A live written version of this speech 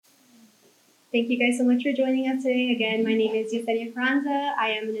Thank you guys so much for joining us today. Again, my name is Yesenia Carranza. I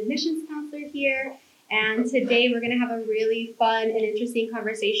am an admissions counselor here, and today we're going to have a really fun and interesting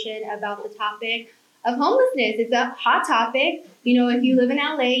conversation about the topic of homelessness. It's a hot topic. You know, if you live in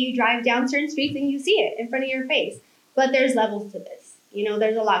LA, you drive down certain streets and you see it in front of your face. But there's levels to this. You know,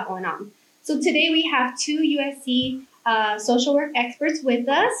 there's a lot going on. So today we have two USC social work experts with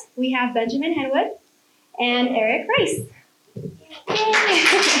us. We have Benjamin Henwood and Eric Rice.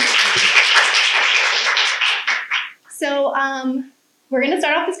 So we're going to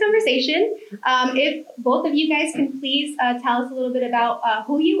start off this conversation. If both of you guys can please tell us a little bit about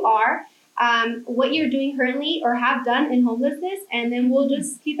who you are, what you're doing currently or have done in homelessness, and then we'll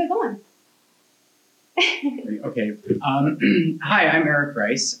just keep it going. Okay. Hi, I'm Eric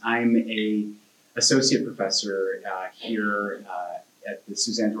Rice. I'm an associate professor here at the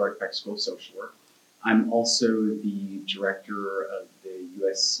Suzanne Dvorak Peck School of Social Work. I'm also the director of the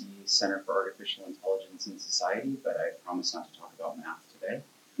USC Center for Artificial Intelligence and Society, but I promise not to talk about math today.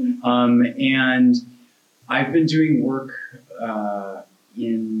 And I've been doing work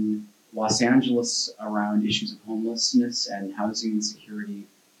in Los Angeles around issues of homelessness and housing insecurity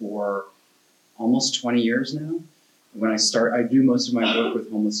for almost 20 years now. I do most of my work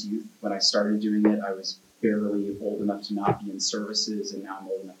with homeless youth. When I started doing it, I was barely old enough to not be in services, and now I'm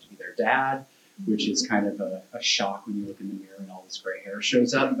old enough to be their dad, which is kind of a shock when you look in the mirror and all this gray hair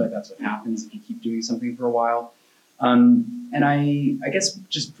shows up, but that's what happens if you keep doing something for a while. And I guess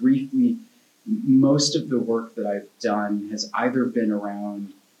just briefly, most of the work that I've done has either been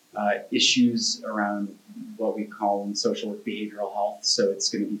around issues around what we call in social work behavioral health. So it's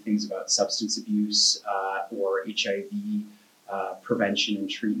going to be things about substance abuse or HIV prevention and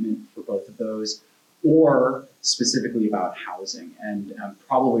treatment for both of those, or specifically about housing. And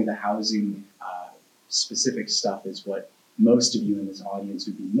probably the housing specific stuff is what most of you in this audience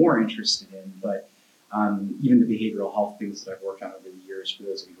would be more interested in. But even the behavioral health things that I've worked on over the years, for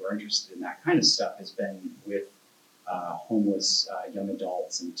those of you who are interested in that kind of stuff, has been with homeless young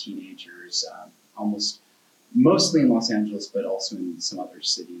adults and teenagers, mostly in Los Angeles, but also in some other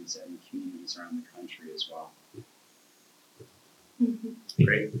cities and communities around the country as well.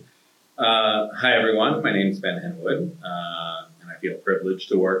 Great. Hi, everyone. My name is Ben Henwood, and I feel privileged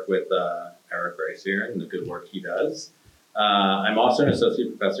to work with Eric Rice here and the good work he does. I'm also an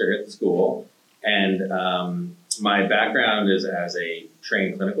associate professor here at the school, and my background is as a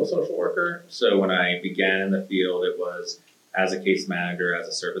trained clinical social worker. So when I began in the field, it was as a case manager, as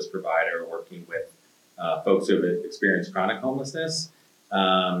a service provider, working with folks who have experienced chronic homelessness.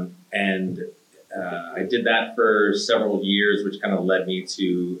 And I did that for several years, which kind of led me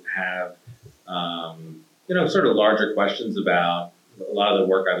to have, sort of larger questions about a lot of the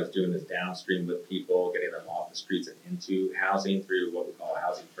work I was doing is downstream with people, getting them off the streets and into housing through what we call a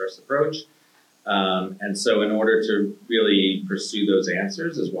housing first approach. And so in order to really pursue those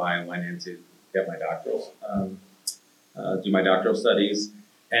answers is why I went in to get my do my doctoral studies.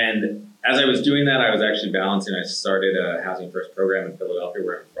 And as I was doing that, I was actually balancing. I started a housing first program in Philadelphia,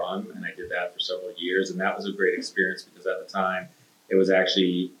 where I'm from, and I did that for several years. And that was a great experience because at the time, it was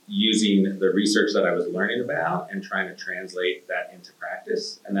actually using the research that I was learning about and trying to translate that into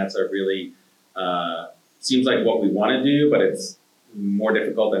practice. And that's a really, seems like what we want to do, but it's more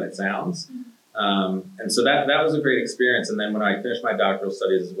difficult than it sounds. And so that was a great experience. And then when I finished my doctoral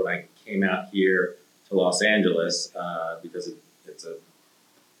studies is when I came out here to Los Angeles because it's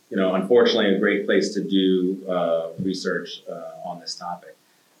unfortunately a great place to do research on this topic.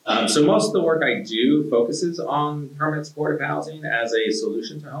 So most of the work I do focuses on permanent supportive housing as a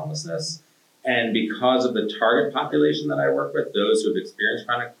solution to homelessness. And because of the target population that I work with, those who have experienced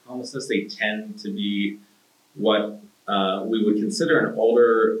chronic homelessness, they tend to be what we would consider an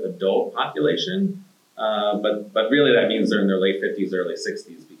older adult population. But really that means they're in their late 50s, early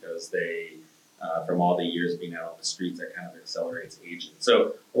 60s, because they, from all the years being out on the streets, that kind of accelerates aging.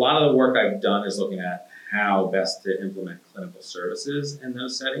 So a lot of the work I've done is looking at how best to implement clinical services in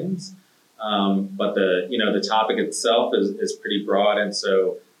those settings. But the topic itself is pretty broad. And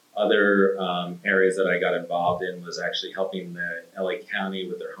so other areas that I got involved in was actually helping the LA County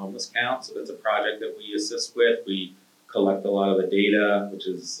with their homeless count. So that's a project that we assist with. We collect a lot of the data, which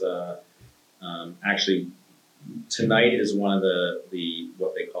is actually tonight is one of the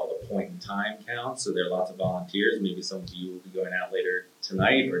what they call the point in time count. So there are lots of volunteers. Maybe some of you will be going out later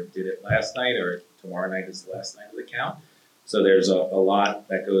tonight or did it last night, or tomorrow night is the last night of the count. So there's a lot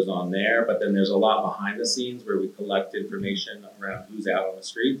that goes on there, but then there's a lot behind the scenes where we collect information around who's out on the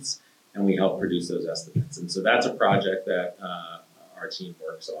streets and we help produce those estimates. And so that's a project that our team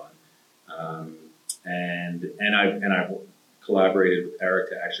works on. And I've collaborated with Eric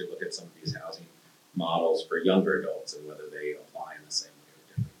to actually look at some of these housing models for younger adults and whether they apply in the same way or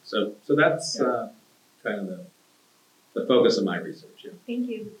different. So that's kind of the focus of my research. Yeah. Thank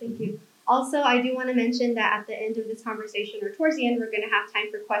you. Thank you. Also, I do want to mention that at the end of this conversation, or towards the end, we're going to have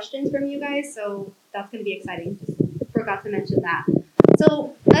time for questions from you guys. So that's going to be exciting. Just forgot to mention that.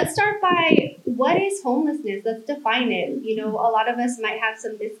 So let's start by, what is homelessness? Let's define it. You know, a lot of us might have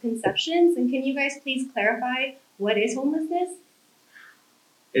some misconceptions. And can you guys please clarify what is homelessness?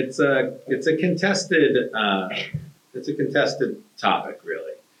 It's a contested topic,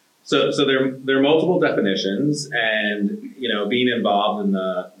 really. So there are multiple definitions, and being involved in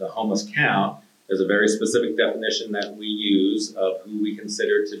the homeless count, there's a very specific definition that we use of who we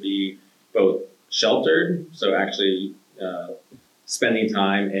consider to be both sheltered, so actually spending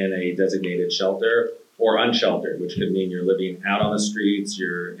time in a designated shelter, or unsheltered, which could mean you're living out on the streets,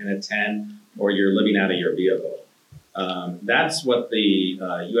 you're in a tent, or you're living out of your vehicle. That's what the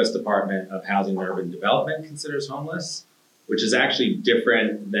U.S. Department of Housing and Urban Development considers homeless, which is actually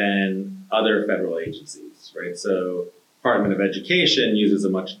different than other federal agencies, right? So Department of Education uses a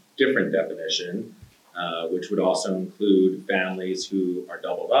much different definition, which would also include families who are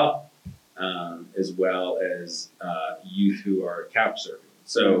doubled up, as well as youth who are couch surfing.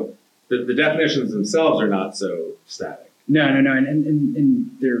 So the definitions themselves are not so static. No,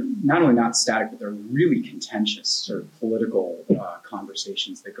 and they're not only not static, but they're really contentious sort of political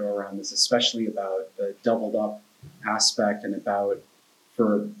conversations that go around this, especially about the doubled up aspect and about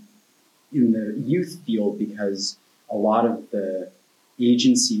in the youth field, because a lot of the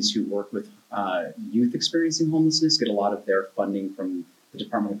agencies who work with youth experiencing homelessness get a lot of their funding from the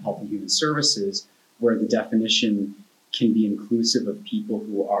Department of Health and Human Services, where the definition can be inclusive of people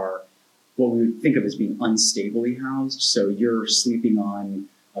who are what we would think of as being unstably housed. So you're sleeping on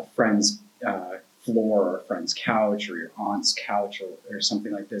a friend's floor or a friend's couch or your aunt's couch or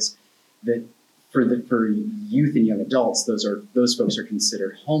something like this. That for youth and young adults, those folks are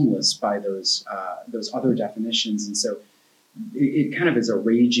considered homeless by those other definitions, and so it kind of is a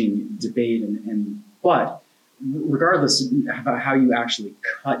raging debate. But regardless of how you actually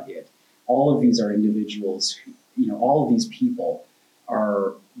cut it, all of these are individuals. All of these people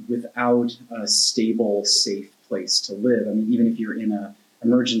are without a stable, safe place to live. I mean, even if you're in an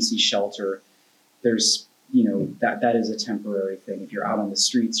emergency shelter, there's, that is a temporary thing. If you're out on the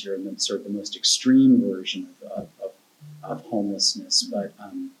streets, you're in the sort of the most extreme version of homelessness. But,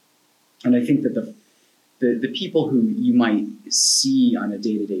 and I think that the people who you might see on a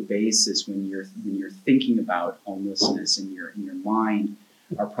day-to-day basis when you're thinking about homelessness in your mind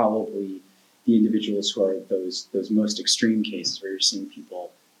are probably the individuals who are those most extreme cases where you're seeing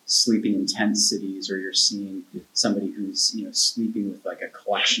people sleeping in tent cities, or you're seeing somebody who's sleeping with like a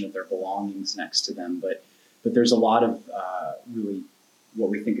collection of their belongings next to them. But there's a lot of really what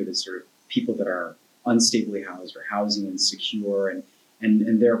we think of as sort of people that are unstably housed or housing insecure,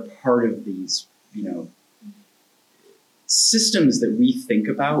 and they're part of these systems that we think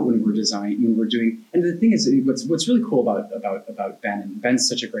about when we're doing. And the thing is, what's really cool about Ben, and Ben's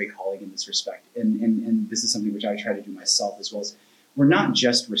such a great colleague in this respect, and this is something which I try to do myself as well, is we're not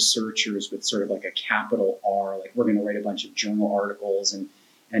just researchers with sort of like a capital R, like we're going to write a bunch of journal articles and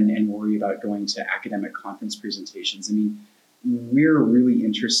worry about going to academic conference presentations. I mean, we're really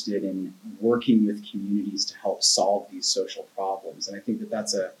interested in working with communities to help solve these social problems. And I think that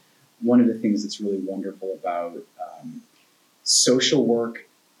that's one of the things that's really wonderful about social work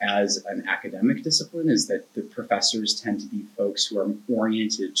as an academic discipline, is that the professors tend to be folks who are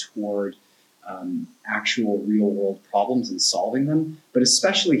oriented toward actual real world problems and solving them. But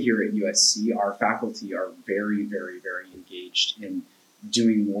especially here at USC, our faculty are very, very, very engaged in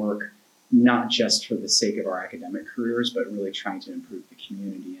doing work, not just for the sake of our academic careers, but really trying to improve the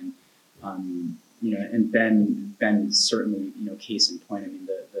community. And and Ben certainly, case in point. I mean,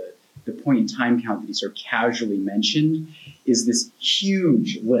 the point in time count that he sort of casually mentioned is this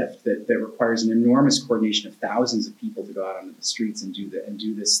huge lift that requires an enormous coordination of thousands of people to go out onto the streets and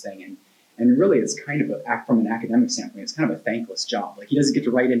do this thing. And really, it's kind of from an academic standpoint, it's kind of a thankless job. Like, he doesn't get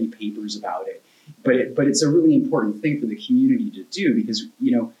to write any papers about it, but it's a really important thing for the community to do, because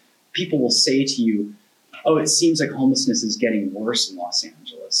people will say to you, "Oh, it seems like homelessness is getting worse in Los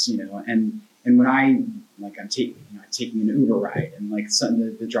Angeles," and when I'm taking an Uber ride, and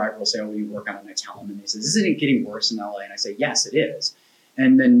the driver will say, "Oh, you work on it," and I tell him, and they say, "Isn't it getting worse in LA?" And I say, "Yes, it is."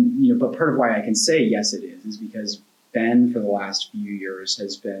 And then but part of why I can say yes, it is because Ben, for the last few years,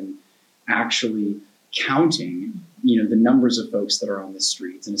 has been actually counting the numbers of folks that are on the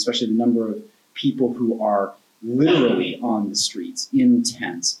streets, and especially the number of people who are literally on the streets, in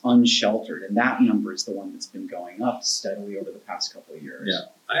tents, unsheltered. And that number is the one that's been going up steadily over the past couple of years. Yeah.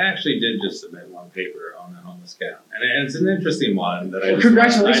 I actually did just submit one paper on the homeless count, and it's an interesting one that I. Well,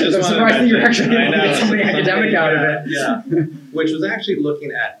 congratulations! I'm surprised that you're actually able to get something academic out of it. Yeah, which was actually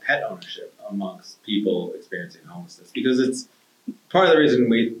looking at pet ownership amongst people experiencing homelessness, because it's part of the reason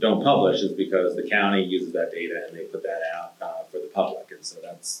we don't publish is because the county uses that data and they put that out for the public, and so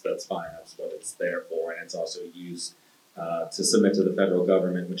that's fine. That's what it's there for, and it's also used to submit to the federal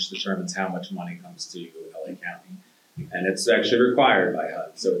government, which determines how much money comes to LA County. And it's actually required by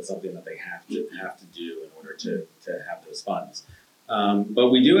HUD, so it's something that they have to do in order to have those funds. But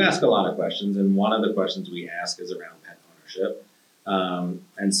we do ask a lot of questions, and one of the questions we ask is around pet ownership.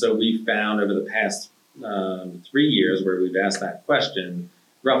 And so we found over the past 3 years where we've asked that question,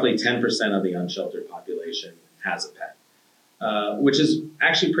 roughly 10% of the unsheltered population has a pet, which is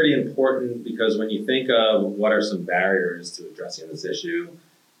actually pretty important, because when you think of what are some barriers to addressing this issue,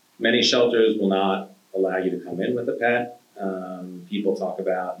 many shelters will not allow you to come in with a pet. People talk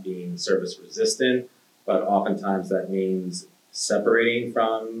about being service resistant, but oftentimes that means separating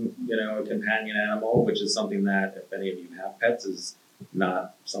from, a companion animal, which is something that, if any of you have pets, is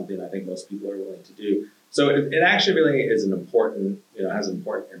not something I think most people are willing to do. So it actually really is an important, has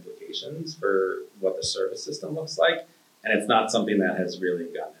important implications for what the service system looks like, and it's not something that has really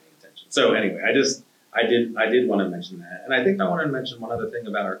gotten any attention. So anyway, I did want to mention that. And I think I wanted to mention one other thing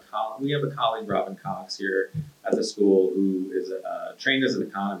about our colleague. We have a colleague, Robin Cox, here at the school, who is trained as an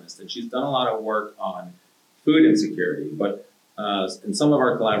economist, and she's done a lot of work on food insecurity. But in some of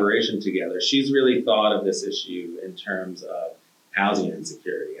our collaboration together, she's really thought of this issue in terms of housing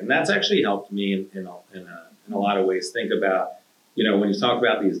insecurity. And that's actually helped me in a lot of ways think about, when you talk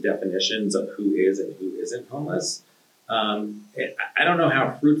about these definitions of who is and who isn't homeless, I don't know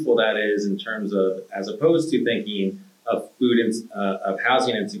how fruitful that is in terms of, as opposed to thinking of of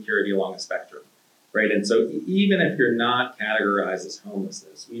housing insecurity along a spectrum, right? And so even if you're not categorized as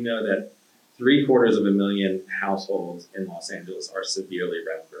homelessness, we know that 750,000 households in Los Angeles are severely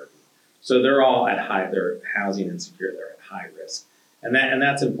rent burdened. So they're all they're housing insecure, they're at high risk. And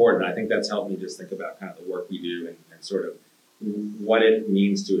that's important. I think that's helped me just think about kind of the work we do and sort of what it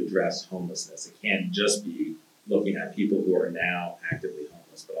means to address homelessness. It can't just be looking at people who are now actively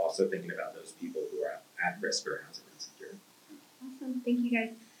homeless, but also thinking about those people who are at risk or housing insecure. Awesome, thank you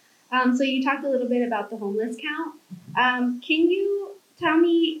guys. So you talked a little bit about the homeless count. Can you tell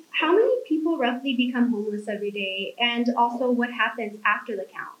me how many people roughly become homeless every day, and also what happens after the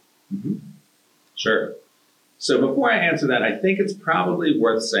count? Mm-hmm. Sure. So before I answer that, I think it's probably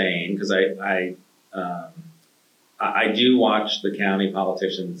worth saying, because I do watch the county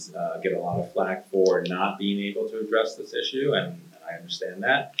politicians get a lot of flack for not being able to address this issue, and I understand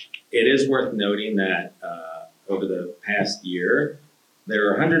that. It is worth noting that over the past year, there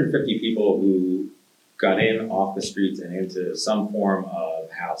are 150 people who got in off the streets and into some form of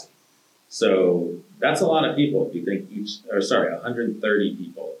housing. So that's a lot of people. If you think 130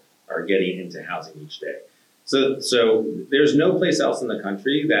 people are getting into housing each day. So there's no place else in the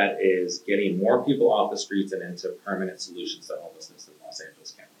country that is getting more people off the streets and into permanent solutions to homelessness in Los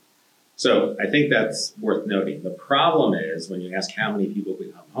Angeles County. So I think that's worth noting. The problem is when you ask how many people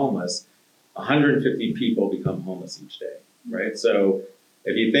become homeless, 150 people become homeless each day, right? So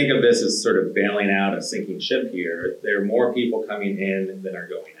if you think of this as sort of bailing out a sinking ship here, there are more people coming in than are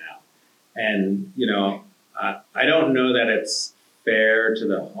going out. And, I don't know that it's fair to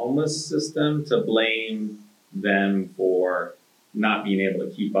the homeless system to blame them for not being able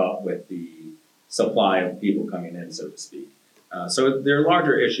to keep up with the supply of people coming in, so to speak. So there are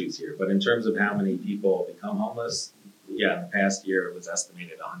larger issues here, but in terms of how many people become homeless, in the past year it was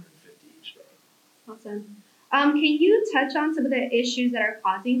estimated 150 each day. Awesome. Can you touch on some of the issues that are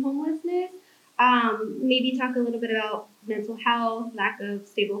causing homelessness? Maybe talk a little bit about mental health, lack of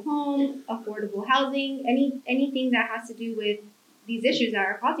stable home, affordable housing, anything that has to do with these issues that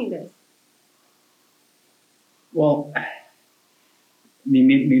are causing this. Well,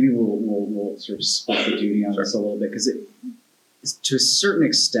 maybe we'll sort of split the duty on this a little bit, because to a certain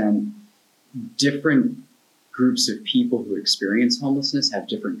extent, different groups of people who experience homelessness have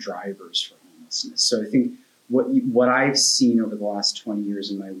different drivers for homelessness. So I think what I've seen over the last 20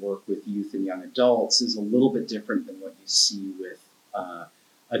 years in my work with youth and young adults is a little bit different than what you see with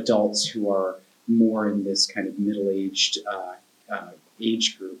adults who are more in this kind of middle-aged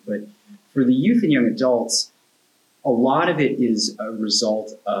age group. But for the youth and young adults, a lot of it is a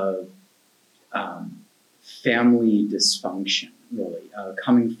result of family dysfunction, really,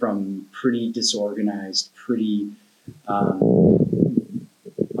 coming from pretty disorganized, pretty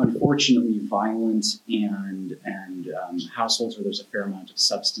unfortunate unfortunately violent and households where there's a fair amount of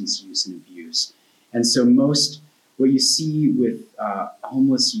substance use and abuse. And so what you see with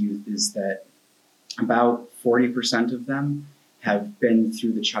homeless youth is that about 40% of them have been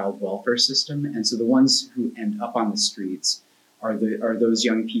through the child welfare system. And so the ones who end up on the streets are those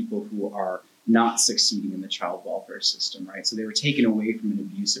young people who are not succeeding in the child welfare system, right? So they were taken away from an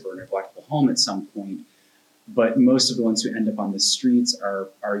abusive or neglectful home at some point, but most of the ones who end up on the streets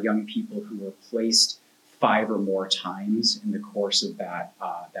are young people who were placed 5 or more times in the course of that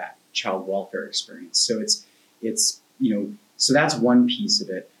child welfare experience. So it's so that's one piece of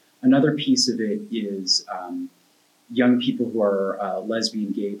it. Another piece of it is young people who are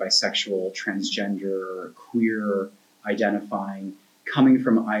lesbian, gay, bisexual, transgender, queer identifying, coming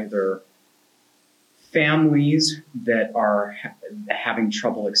from either families that are having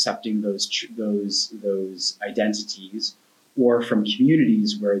trouble accepting those identities, or from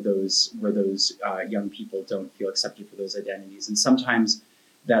communities where those young people don't feel accepted for those identities. And sometimes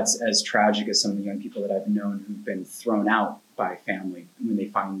that's as tragic as some of the young people that I've known who've been thrown out by family when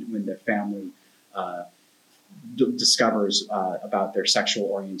the family discovers about their sexual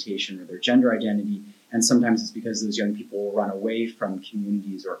orientation or their gender identity. And sometimes it's because those young people will run away from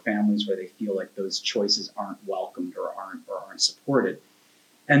communities or families where they feel like those choices aren't welcomed or aren't supported.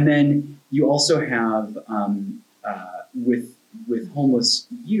 And then you also have with homeless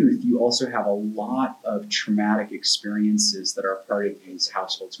youth, you also have a lot of traumatic experiences that are part of these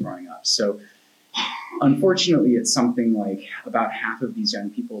households growing up. So unfortunately, it's something like about half of these young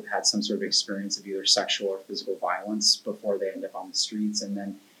people have had some sort of experience of either sexual or physical violence before they end up on the streets. And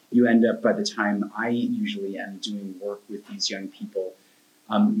then you end up, by the time I usually am doing work with these young people,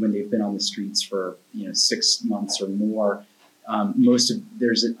 when they've been on the streets for 6 months or more,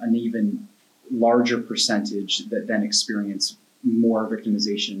 there's an even larger percentage that then experience more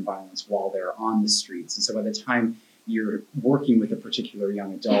victimization and violence while they're on the streets. And so by the time you're working with a particular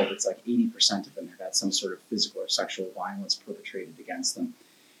young adult, it's like 80% of them have had some sort of physical or sexual violence perpetrated against them.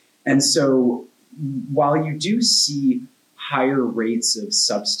 And so while you do see higher rates of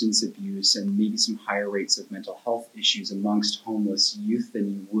substance abuse and maybe some higher rates of mental health issues amongst homeless youth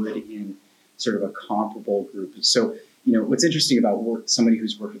than you would in sort of a comparable group. So, what's interesting about somebody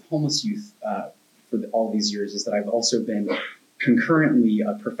who's worked with homeless youth for all these years is that I've also been concurrently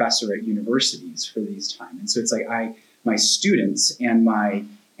a professor at universities for these time. And so it's like my students and my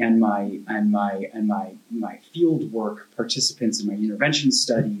field work participants in my intervention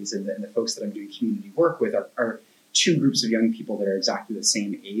studies and the folks that I'm doing community work with are two groups of young people that are exactly the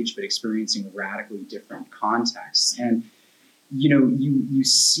same age but experiencing radically different contexts. And you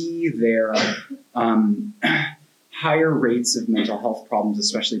see their higher rates of mental health problems,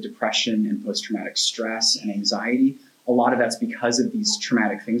 especially depression and post-traumatic stress and anxiety. A lot of that's because of these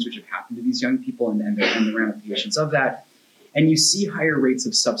traumatic things which have happened to these young people and the ramifications of that. And you see higher rates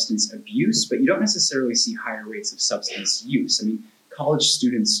of substance abuse, but you don't necessarily see higher rates of substance use. I mean, college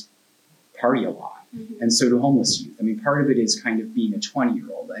students party a lot, and so do homeless youth. I mean, part of it is kind of being a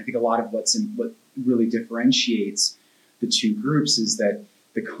 20-year-old. I think a lot of what really differentiates the two groups is that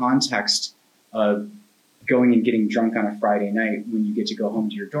the context of going and getting drunk on a Friday night when you get to go home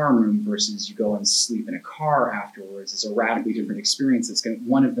to your dorm room versus you go and sleep in a car afterwards is a radically different experience.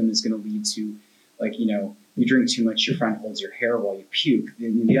 One of them is going to lead to, you drink too much, your friend holds your hair while you puke.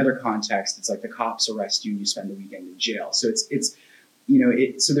 In the other context, it's like the cops arrest you and you spend the weekend in jail. So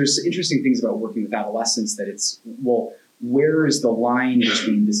so there's interesting things about working with adolescents that where is the line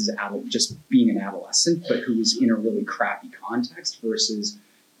between this is just being an adolescent, but who's in a really crappy context versus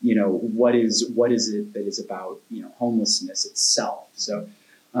what is it that is about homelessness itself. So,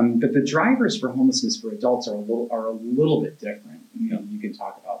 but the drivers for homelessness for adults are a little bit different. You can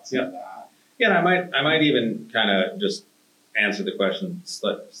talk about some of that. Yeah, and I might even kind of just answer the question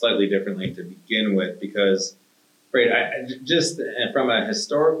slightly differently to begin with, because just from a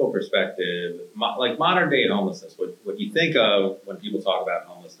historical perspective, like modern day homelessness, what you think of when people talk about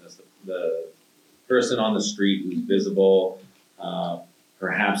homelessness, the person on the street who's visible,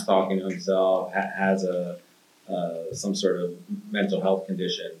 perhaps talking to himself, has some sort of mental health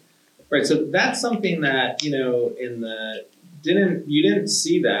condition, right? So that's something that you didn't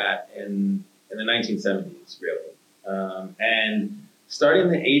see that in the 1970s really, and starting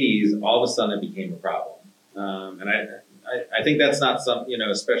in the 80s, all of a sudden it became a problem, and I think that's not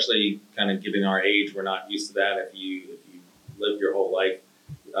especially kind of given our age, we're not used to that if you lived your whole life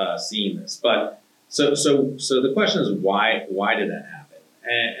seeing this, but so the question is why did that happen?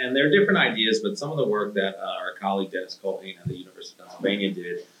 And there are different ideas, but some of the work that our colleague Dennis Culhane at the University of Pennsylvania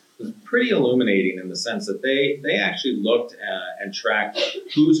did was pretty illuminating in the sense that they actually looked and tracked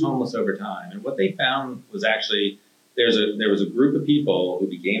who's homeless over time. And what they found was actually there was a group of people who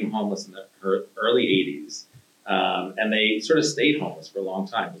became homeless in the early 80s. And they sort of stayed homeless for a long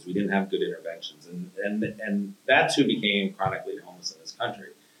time because we didn't have good interventions. And that's who became chronically homeless in this country.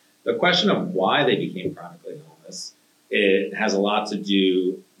 The question of why they became chronically homeless, it has a lot to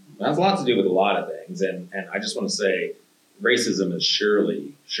do with a lot of things. And I just want to say racism is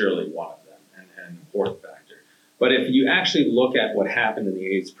surely one of them and an important factor. But if you actually look at what happened in the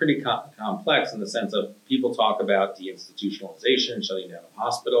 80s, it's pretty complex in the sense of people talk about deinstitutionalization, shutting down of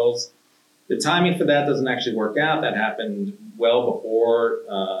hospitals. The timing for that doesn't actually work out. That happened well before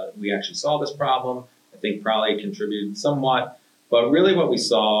we actually saw this problem. I think probably contributed somewhat. But really what we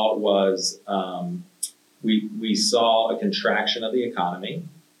saw was we saw a contraction of the economy.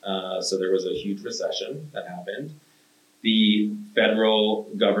 So there was a huge recession that happened. The federal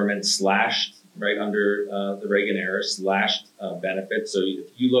government slashed, right under the Reagan era, slashed benefits. So if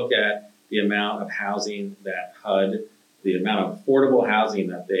you look at the amount of housing that HUD, the amount of affordable housing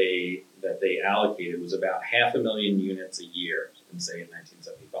that they allocated was about 500,000 units a year, say in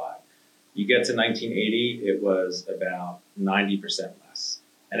 1975. You get to 1980, it was about 90% less.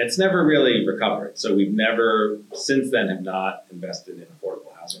 And it's never really recovered. So we've never, since then, have not invested in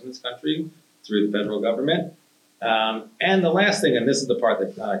affordable housing in this country through the federal government. And the last thing, and this is the part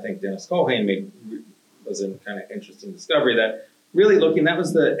that I think Dennis Culhane made, was a kind of interesting discovery, that really that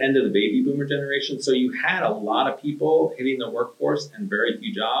was the end of the baby boomer generation. So you had a lot of people hitting the workforce and very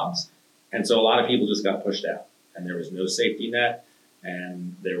few jobs. And so a lot of people just got pushed out, and there was no safety net,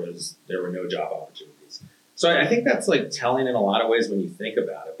 and there were no job opportunities. So I think that's like telling in a lot of ways when you think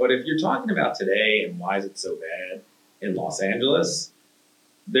about it. But if you're talking about today and why is it so bad in Los Angeles,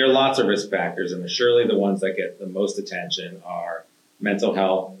 there are lots of risk factors, and surely the ones that get the most attention are mental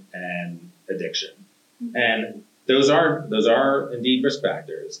health and addiction. Mm-hmm. And those are indeed risk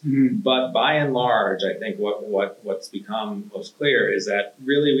factors. Mm-hmm. But by and large, I think what's become most clear is that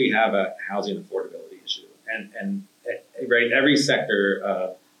really we have a housing affordability issue. And right, every sector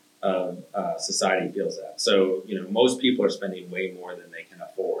of society feels that. So, most people are spending way more than they can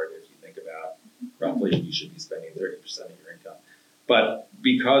afford. If you think about roughly, you should be spending 30% of your income. But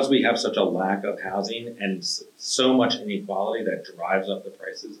because we have such a lack of housing and so much inequality that drives up the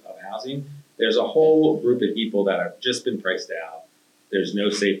prices of housing, there's a whole group of people that have just been priced out. There's no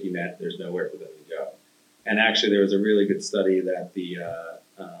safety net. There's nowhere for them to go. And actually, there was a really good study that the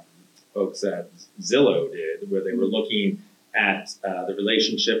folks at Zillow did, where they were looking at the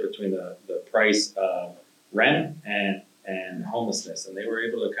relationship between the price of rent and homelessness. And they were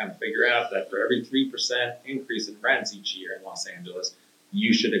able to kind of figure out that for every 3% increase in rents each year in Los Angeles,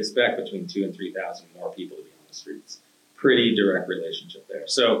 you should expect between 2,000 and 3,000 more people to be on the streets. Pretty direct relationship there.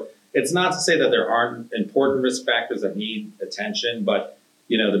 So it's not to say that there aren't important risk factors that need attention, but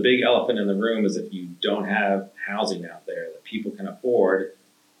the big elephant in the room is if you don't have housing out there that people can afford,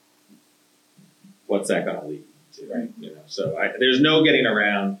 what's that going to lead to, right? So there's no getting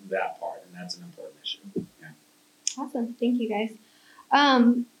around that part, and that's an important issue. Yeah. Awesome. Thank you, guys.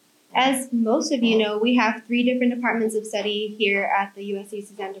 As most of you know, we have 3 different departments of study here at the USC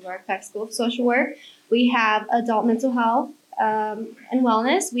Suzanne DeVore Peck School of Social Work. We have adult mental health and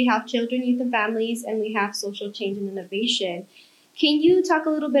wellness. We have children, youth, and families, and we have social change and innovation. Can you talk a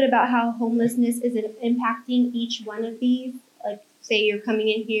little bit about how homelessness is impacting each one of these? Like, say you're coming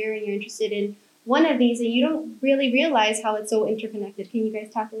in here and you're interested in one of these, and you don't really realize how it's so interconnected. Can you guys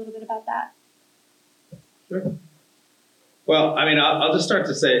talk a little bit about that? Sure. Well, I mean, I'll just start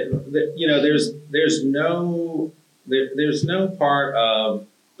to say that, there's no part of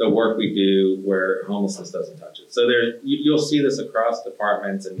the work we do where homelessness doesn't touch it. So you'll see this across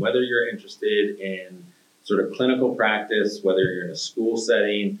departments, and whether you're interested in sort of clinical practice, whether you're in a school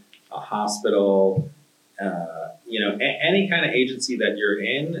setting, a hospital, any kind of agency that you're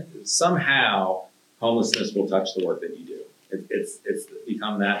in, somehow homelessness will touch the work that you do. It's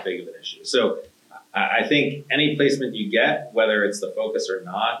become that big of an issue. So I think any placement you get, whether it's the focus or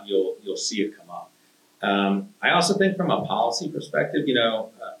not, you'll see it come up. I also think from a policy perspective,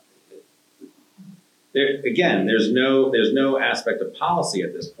 there's no aspect of policy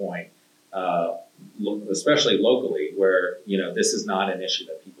at this point, especially locally, where this is not an issue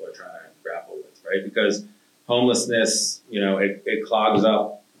that people are trying to grapple with, right? Because homelessness, it clogs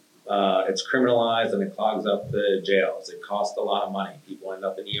up, it's criminalized, and it clogs up the jails. It costs a lot of money. People end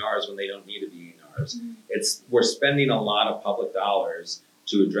up in ERs when they don't need to be in ERs. Mm-hmm. We're spending a lot of public dollars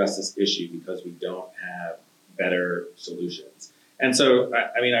to address this issue because we don't have better solutions. And so,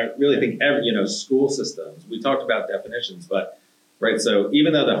 I really think school systems, we talked about definitions, but right? So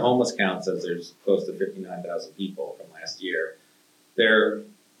even though the homeless count says there's close to 59,000 people from last year, they're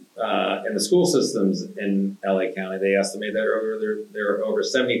in the school systems in LA County, they estimate that there are over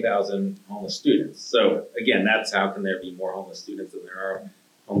 70,000 homeless students. So again, that's how can there be more homeless students than there are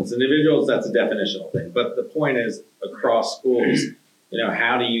homeless individuals? That's a definitional thing. But the point is, across schools,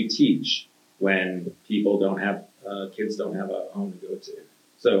 how do you teach when people don't have, kids don't have a home to go to?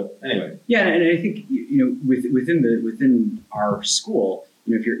 So anyway. Yeah, and I think, within our school,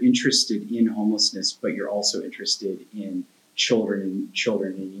 if you're interested in homelessness, but you're also interested in children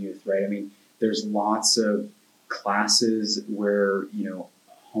and youth, right? I mean, there's lots of classes where,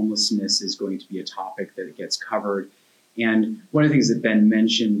 homelessness is going to be a topic that gets covered. And one of the things that Ben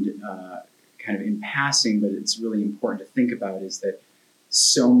mentioned kind of in passing, but it's really important to think about, is that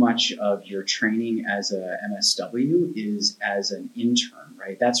so much of your training as a MSW is as an intern,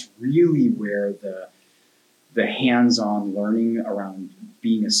 right? That's really where the hands-on learning around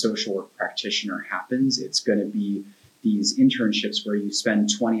being a social work practitioner happens. It's going to be these internships where you spend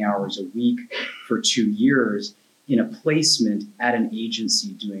 20 hours a week for 2 years in a placement at an agency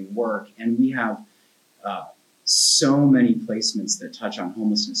doing work. And we have so many placements that touch on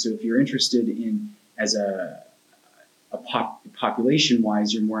homelessness. So if you're interested in, as a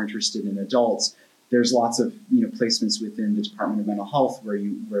population-wise, you're more interested in adults, there's lots of placements within the Department of Mental Health where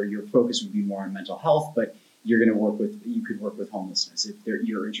your focus would be more on mental health, but you could work with homelessness. If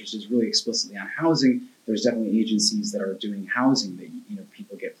your interest is really explicitly on housing, there's definitely agencies that are doing housing that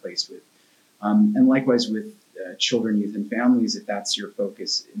people get placed with. And likewise with children, youth, and families, if that's your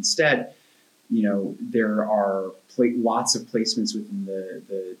focus instead, there are lots of placements within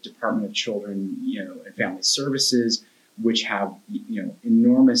the Department of Children, and Family Services, which have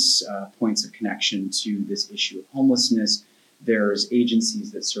enormous points of connection to this issue of homelessness. There's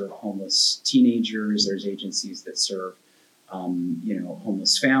agencies that serve homeless teenagers. There's agencies that serve,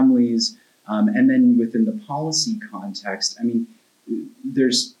 homeless families. And then within the policy context, I mean,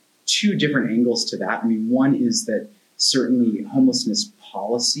 there's two different angles to that. I mean, one is that certainly homelessness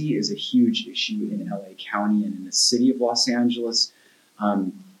policy is a huge issue in LA County and in the city of Los Angeles.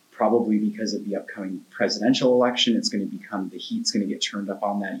 Probably because of the upcoming presidential election, the heat's going to get turned up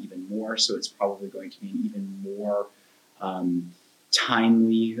on that even more. So it's probably going to be an even more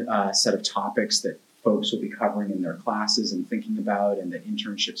timely set of topics that folks will be covering in their classes and thinking about, and that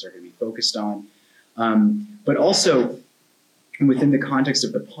internships are going to be focused on. But also within the context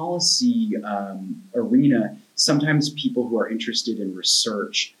of the policy arena, sometimes people who are interested in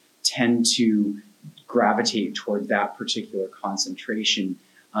research tend to gravitate toward that particular concentration.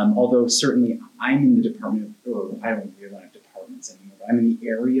 Although certainly I'm in the department I don't really have departments anymore, but I'm in the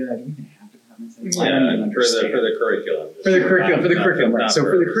area. I don't even have departments anymore. Yeah, I don't even understand. For the curriculum. For the curriculum, right. So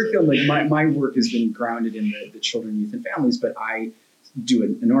for the curriculum, like my work has been grounded in the children, youth, and families, but I do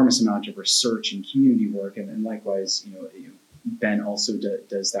an enormous amount of research and community work, and likewise, Ben also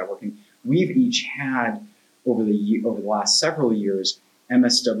does that work. And we've each had over the last several years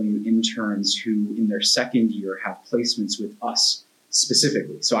MSW interns who in their second year have placements with us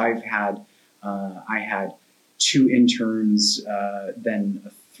specifically. So I had 2 interns, then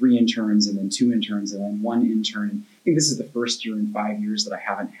 3 interns, and then 2 interns, and then 1 intern. I think this is the first year in 5 years that I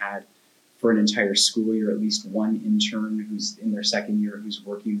haven't had for an entire school year at least 1 intern who's in their second year who's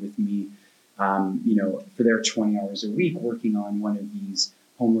working with me, for their 20 hours a week working on one of these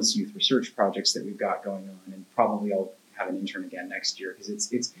homeless youth research projects that we've got going on. And probably I'll have an intern again next year,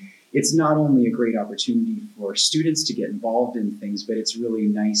 because it's not only a great opportunity for students to get involved in things, but it's really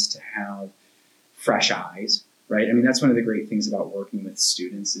nice to have fresh eyes, right? I mean, that's one of the great things about working with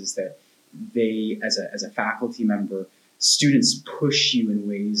students is that they, as a faculty member, students push you in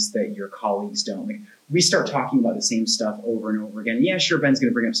ways that your colleagues don't. Like, we start talking about the same stuff over and over again. Yeah, sure, Ben's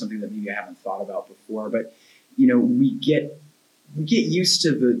going to bring up something that maybe I haven't thought about before, but we get used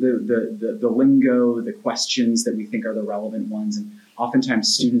to the lingo, the questions that we think are the relevant ones, and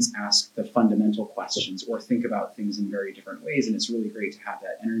oftentimes students ask the fundamental questions or think about things in very different ways, and it's really great to have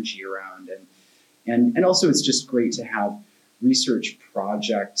that energy around. And also it's just great to have research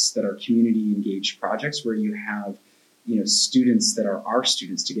projects that are community engaged projects where you have students that are our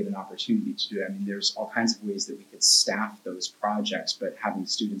students to get an opportunity to do it. I mean, there's all kinds of ways that we could staff those projects, but having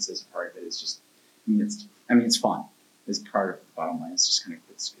students as a part of it is just, it's fun. Is part of the bottom line. It's just kind of,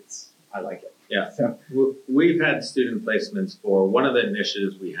 I like it. Yeah. So we've had student placements for one of the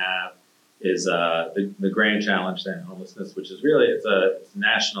initiatives we have is the Grand Challenge to End Homelessness, which is really, it's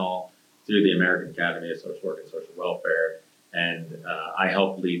national through the American Academy of Social Work and Social Welfare. And I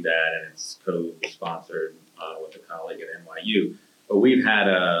help lead that, and it's co-sponsored with a colleague at NYU. But we've had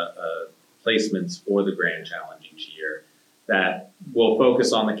placements for the Grand Challenge each year that will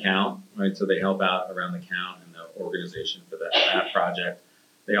focus on the count, right? So they help out around the count and the organization for that project.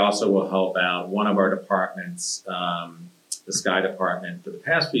 They also will help out one of our departments, the Sky department, for the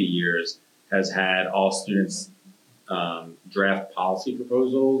past few years has had all students draft policy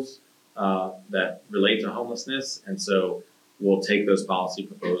proposals that relate to homelessness. And so we'll take those policy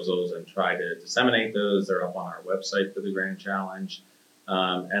proposals and try to disseminate those. They're up on our website for the Grand Challenge.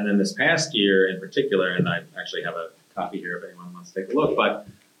 And then this past year in particular, and I actually have a copy here if anyone wants to take a look, but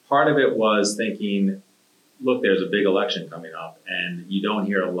part of it was thinking, look, there's a big election coming up and you don't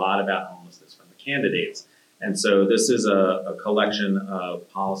hear a lot about homelessness from the candidates. And so this is a collection of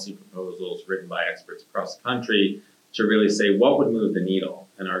policy proposals written by experts across the country to really say what would move the needle.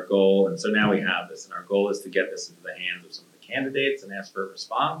 And our goal, and so now we have this, and our goal is to get this into the hands of some of the candidates and ask for a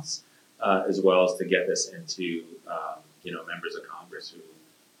response, as well as to get this into members of Congress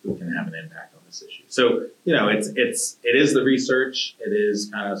who can have an impact on this issue. So it is the research, it is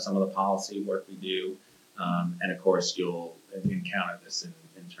kind of some of the policy work we do, and of course you'll encounter this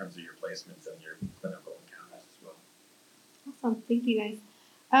in terms of your placements and your clinical encounters as well. Awesome, thank you guys.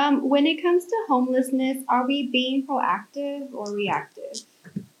 When it comes to homelessness, are we being proactive or reactive?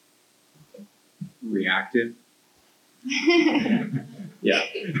 Reactive. Yeah.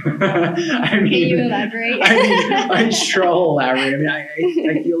 Can you elaborate? I'm sure I'll elaborate. I mean,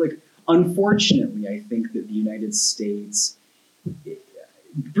 I feel like, unfortunately, I think that the United States.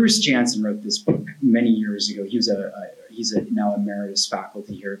 Bruce Jansen wrote this book many years ago. He's now emeritus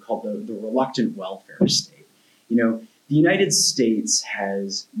faculty here, called the Reluctant Welfare State. The United States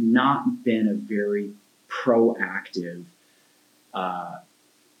has not been a very proactive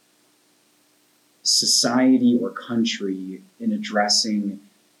society or country in addressing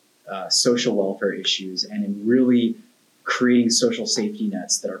social welfare issues and in really creating social safety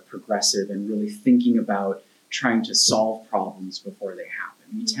nets that are progressive and really thinking about trying to solve problems before they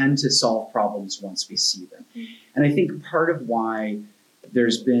happen. We tend to solve problems once we see them. And I think part of why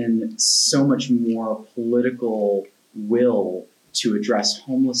there's been so much more political will to address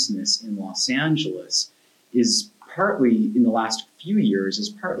homelessness in Los Angeles is partly, in the last few years, is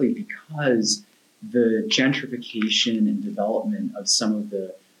partly because the gentrification and development of some of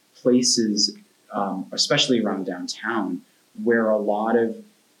the places, especially around downtown, where a lot of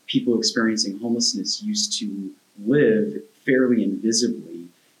people experiencing homelessness used to live fairly invisibly,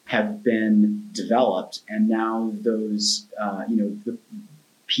 have been developed, and now those, the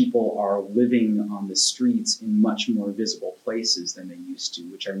people are living on the streets in much more visible places than they used to,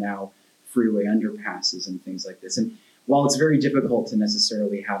 which are now freeway underpasses and things like this. And while it's very difficult to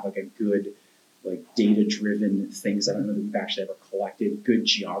necessarily have like a good, like data-driven things, I don't know that we've actually ever collected good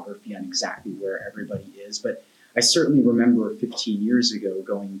geography on exactly where everybody is, but I certainly remember 15 years ago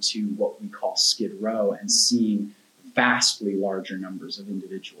going to what we call Skid Row and seeing vastly larger numbers of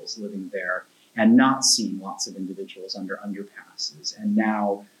individuals living there and not seeing lots of individuals under underpasses. And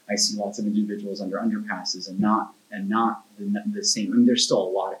now I see lots of individuals under underpasses and not the same. I mean, there's still a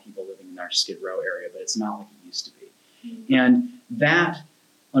lot of people living in our Skid Row area, but it's not like it used to be. Mm-hmm. And that,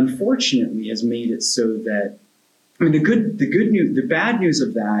 unfortunately, has made it so that, I mean, the bad news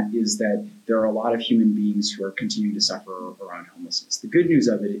of that is that there are a lot of human beings who are continuing to suffer around homelessness. The good news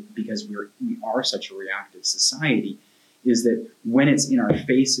of it, because we are such a reactive society, is that when it's in our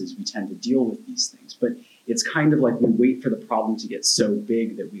faces, we tend to deal with these things. But it's kind of like we wait for the problem to get so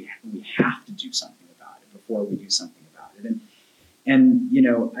big that we have to do something about it before we do something about it. And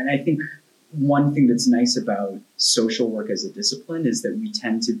I think one thing that's nice about social work as a discipline is that we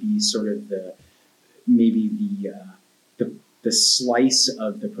tend to be sort of the slice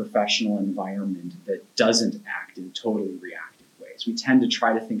of the professional environment that doesn't act in totally reactive ways. We tend to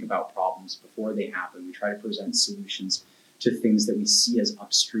try to think about problems before they happen. We try to present solutions to things that we see as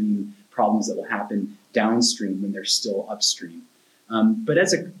upstream problems that will happen downstream when they're still upstream. But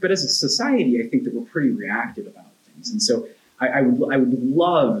as a society, I think that we're pretty reactive about things. And so I would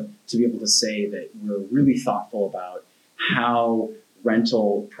love to be able to say that we're really thoughtful about how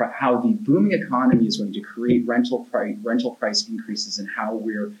the booming economy is going to create rental price increases and how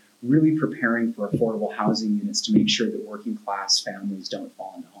we're really preparing for affordable housing units to make sure that working class families don't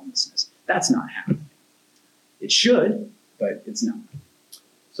fall into homelessness. That's not happening. It should, but it's not.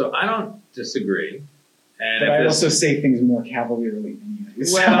 So I don't disagree. But I also say things more cavalierly than you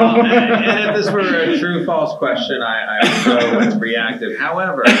do. Well, and if this were a true-false question, I would go with reactive.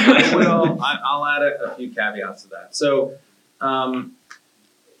 However, I'll add a few caveats to that. So,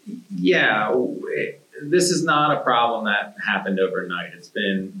 this is not a problem that happened overnight. It's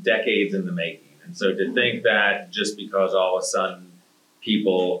been decades in the making. And so to think that just because all of a sudden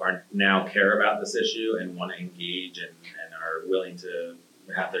people are now care about this issue and want to engage and are willing to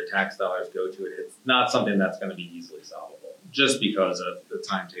have their tax dollars go to it. It's not something that's going to be easily solvable just because of the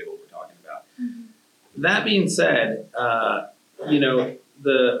timetable we're talking about. Mm-hmm. That being said, the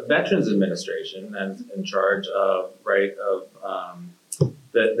Veterans Administration is in charge of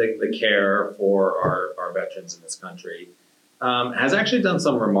the care for our veterans in this country. Has actually done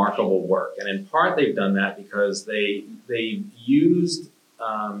some remarkable work, and in part they've done that because they used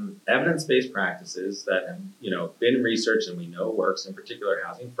evidence-based practices that have been researched and we know works, in particular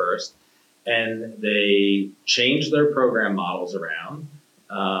Housing First, and they changed their program models around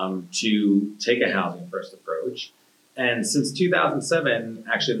to take a Housing First approach. And since 2007,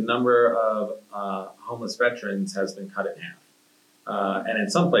 actually the number of homeless veterans has been cut in half. And in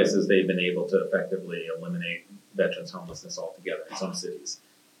some places, they've been able to effectively eliminate veterans homelessness altogether in some cities.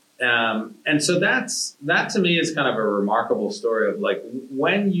 And so that to me is kind of a remarkable story of like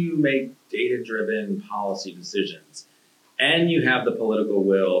when you make data-driven policy decisions and you have the political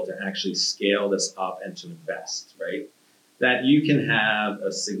will to actually scale this up and to invest, right, that you can have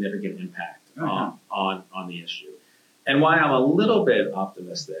a significant impact on the issue. And why I'm a little bit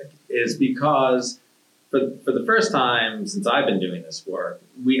optimistic is because for the first time since I've been doing this work,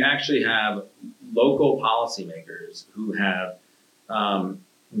 we actually have local policymakers who have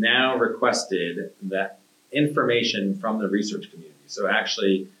now requested that information from the research community. So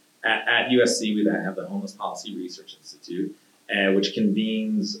actually at USC, we have the Homeless Policy Research Institute, which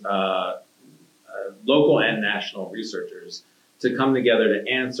convenes local and national researchers to come together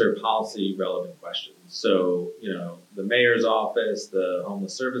to answer policy relevant questions. So, the mayor's office, the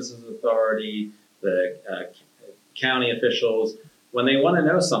Homeless Services Authority, the county officials, when they want to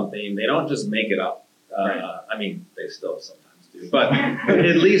know something, they don't just make it up. I mean, they still sometimes do, but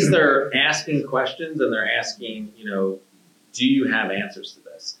at least they're asking questions and they're asking, do you have answers to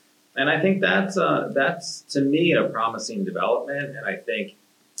this? And I think that's to me a promising development. And I think,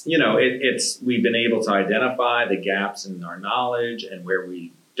 we've been able to identify the gaps in our knowledge and where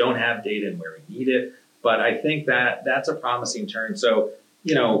we don't have data and where we need it. But I think that's a promising turn. So,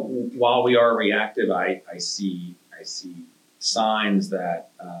 while we are reactive, I see signs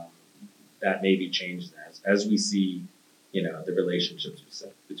that that may be changed as we see, the relationships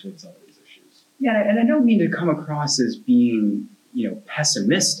between some of these issues. Yeah, and I don't mean to come across as being,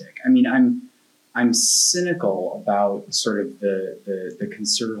 pessimistic. I mean, I'm cynical about sort of the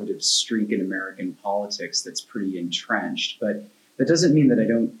conservative streak in American politics that's pretty entrenched, but that doesn't mean that I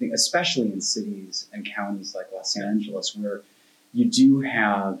don't think, especially in cities and counties like Los Angeles, where you do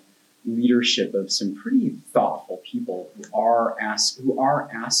have leadership of some pretty thoughtful people who are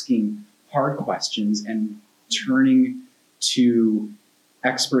asking hard questions and turning to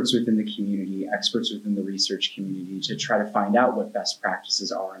experts within the community, experts within the research community to try to find out what best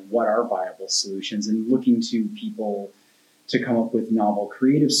practices are and what are viable solutions, and looking to people to come up with novel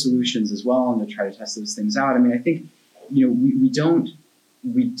creative solutions as well and to try to test those things out. I mean, I think, we don't,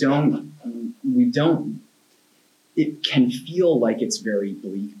 it can feel like it's very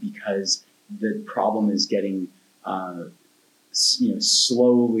bleak because the problem is getting,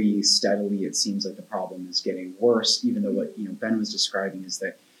 slowly, steadily, it seems like the problem is getting worse, even though what, Ben was describing is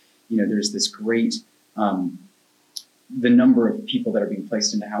that, there's this great, the number of people that are being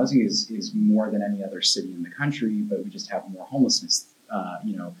placed into housing is more than any other city in the country, but we just have more homelessness,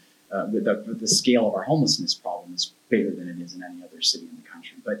 the scale of our homelessness problem is bigger than it is in any other city in the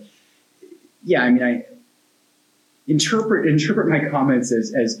country. But yeah, I mean, I interpret my comments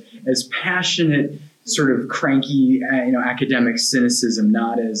as passionate, sort of cranky, academic cynicism,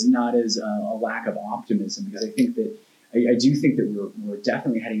 not as a lack of optimism, because I think that I do think that we're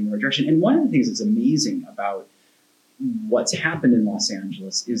definitely heading in the right direction. And one of the things that's amazing about what's happened in Los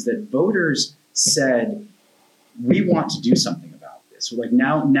Angeles is that voters said, we want to do something about this. So like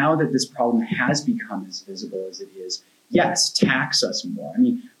now that this problem has become as visible as it is, yes, tax us more. I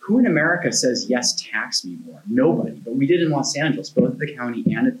mean, who in America says, yes, tax me more? Nobody. But we did in Los Angeles, both at the county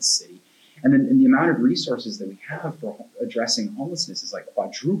and at the city. And then the amount of resources that we have for addressing homelessness is like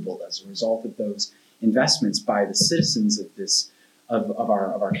quadrupled as a result of those investments by the citizens of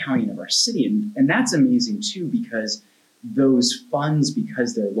our county and of our city. And that's amazing too, because those funds,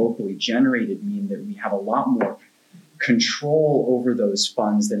 because they're locally generated, mean that we have a lot more control over those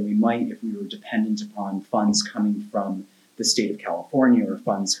funds than we might if we were dependent upon funds coming from the state of California or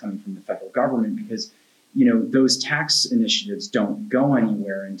funds coming from the federal government, because those tax initiatives don't go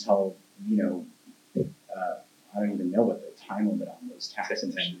anywhere until I don't even know what the time limit on those tax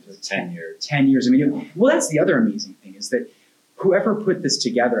initiatives is. 10 years. 10 years. I mean, that's the other amazing thing is that whoever put this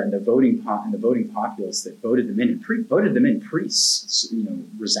together and the voting populace that voted them in pretty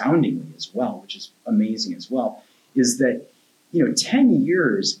resoundingly as well, which is amazing as well, is that 10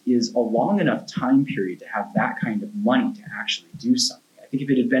 years is a long enough time period to have that kind of money to actually do something. I think if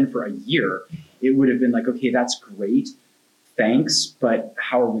it had been for a year, it would have been like, okay, that's great, thanks, but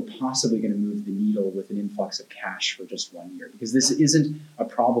how are we possibly going to move the needle with an influx of cash for just 1 year? Because this isn't a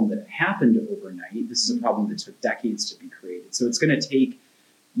problem that happened overnight. This is a problem that took decades to be created. So it's going to take,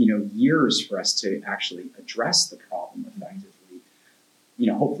 years for us to actually address the problem effectively.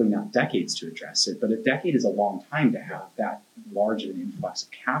 Hopefully not decades to address it, but a decade is a long time to have that large of an influx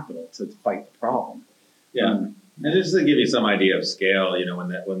of capital to fight the problem. Yeah, and just to give you some idea of scale,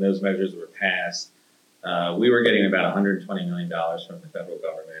 when those measures were passed, we were getting about $120 million from the federal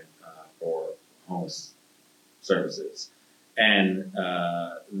government for homeless services, and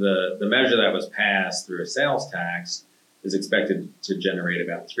the measure that was passed through a sales tax is expected to generate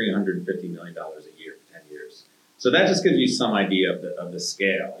about $350 million a year for 10 years. So that just gives you some idea of the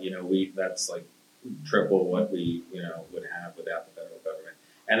scale. That's like triple what we would have without the federal government,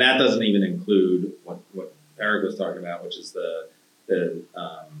 and that doesn't even include what Eric was talking about, which is the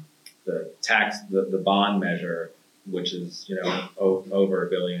tax, the bond measure, which is over $1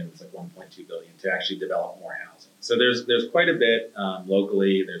 billion. It's like $1.2 billion to actually develop more housing. So there's quite a bit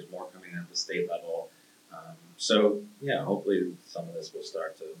locally. There's more coming at the state level. Hopefully some of this will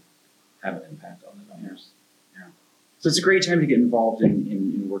start to have an impact on the numbers. Yeah. So it's a great time to get involved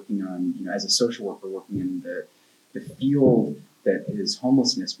in working on, as a social worker, working in the field that is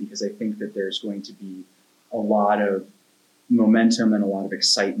homelessness, because I think that there's going to be a lot of momentum and a lot of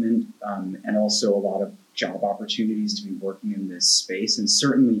excitement, and also a lot of job opportunities to be working in this space. And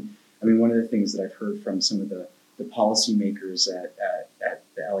certainly, one of the things that I've heard from some of the policymakers at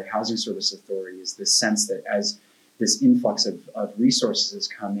the LA Housing Service Authority is this sense that as this influx of resources has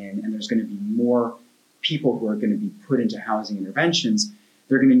come in, and there's going to be more people who are going to be put into housing interventions,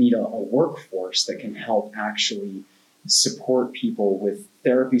 they're going to need a workforce that can help actually support people with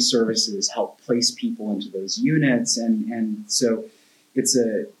therapy services, help place people into those units. And so it's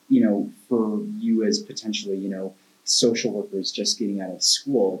for you as potentially, social workers just getting out of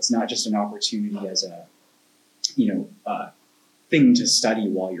school, it's not just an opportunity as a, thing to study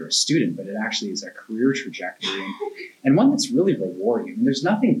while you're a student, but it actually is a career trajectory and one that's really rewarding. There's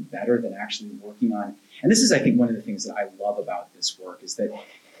nothing better than actually working on, and this is, I think, one of the things that I love about this work is that,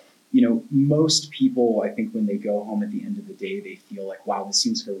 most people, I think when they go home at the end of the day, they feel like, wow, this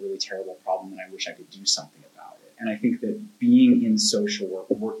seems like a really terrible problem and I wish I could do something about it. And I think that being in social work,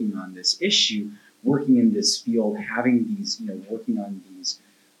 working on this issue, working in this field, having these, working on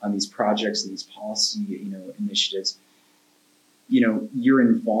these projects and these policy, initiatives, you're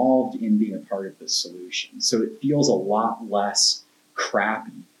involved in being a part of the solution. So it feels a lot less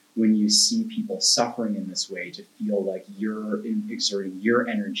crappy when you see people suffering in this way, to feel like you're exerting your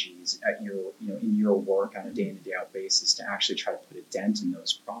energies at your, in your work on a day-in-and day-out basis to actually try to put a dent in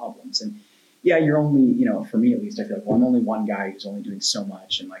those problems. And yeah, you're only, for me at least, I feel like, well, I'm only one guy who's only doing so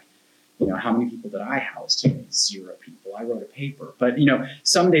much. And like, how many people did I house today? 0 people. I wrote a paper. But,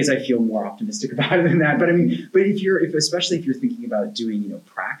 some days I feel more optimistic about it than that. But especially if you're thinking about doing,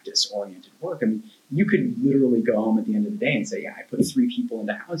 practice-oriented work, you could literally go home at the end of the day and say, yeah, I put 3 people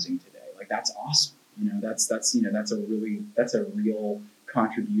into housing today. Like, that's awesome. That's a real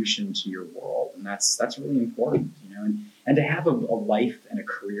contribution to your world. And that's really important, and to have a life and a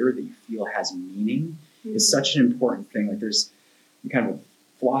career that you feel has meaning is such an important thing. Like, there's kind of a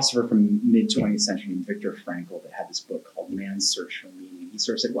philosopher from mid-20th century named Viktor Frankl that had this book called Man's Search for Meaning. He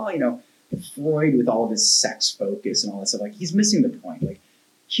sort of said, well, Freud, with all of his sex focus and all that stuff, like, he's missing the point. Like,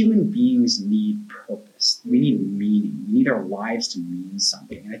 human beings need purpose. We need meaning. We need our lives to mean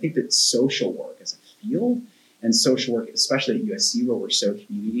something. And I think that social work as a field, and social work, especially at USC, where we're so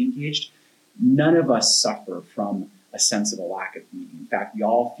community engaged, none of us suffer from a sense of a lack of meaning. In fact, we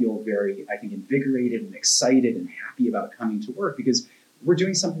all feel very, I think, invigorated and excited and happy about coming to work because we're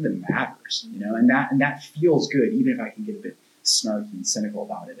doing something that matters, and that feels good, even if I can get a bit snarky and cynical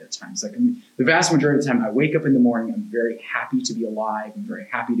about it at times. Like, the vast majority of the time I wake up in the morning, I'm very happy to be alive. I'm very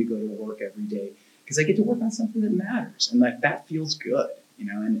happy to go to work every day because I get to work on something that matters, and that feels good,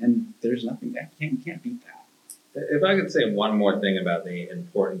 and there's nothing that you can't beat that. If I could say one more thing about the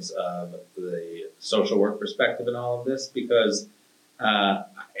importance of the social work perspective in all of this, because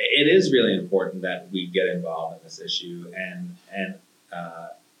it is really important that we get involved in this issue and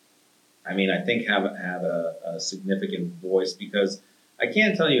I think have a significant voice, because I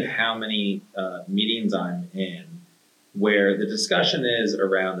can't tell you how many meetings I'm in where the discussion is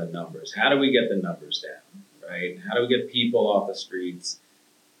around the numbers. How do we get the numbers down, right? How do we get people off the streets?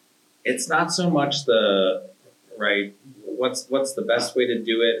 It's not so much what's the best way to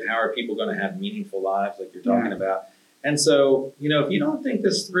do it? How are people going to have meaningful lives like you're talking about? And so, if you don't think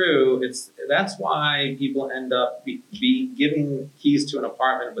this through, that's why people end up be giving keys to an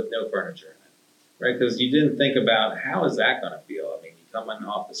apartment with no furniture in it, right? Because you didn't think about how is that going to feel. I mean, you come in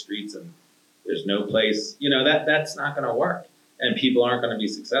off the streets and there's no place, that's not going to work, and people aren't going to be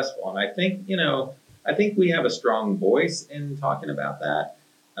successful. And I think we have a strong voice in talking about that.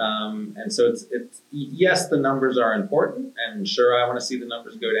 And so it's yes, the numbers are important, and sure, I want to see the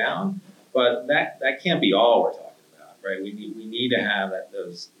numbers go down, but that can't be all we're talking about, right? We need to have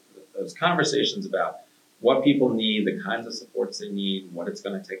those conversations about what people need, the kinds of supports they need, what it's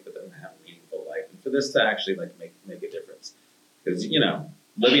going to take for them to have a meaningful life, and for this to actually make a difference. Because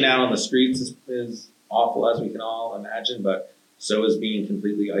living out on the streets is awful, as we can all imagine, but so is being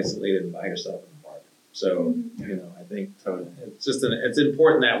completely isolated and by yourself in an apartment. So I think it's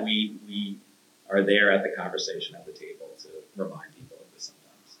important that we are there at the conversation at the table to remind people of this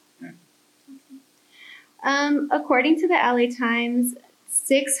sometimes. Yeah. According to the LA Times,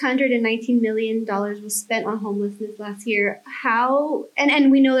 $619 million was spent on homelessness last year. And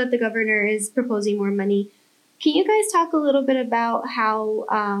we know that the governor is proposing more money. Can you guys talk a little bit about how,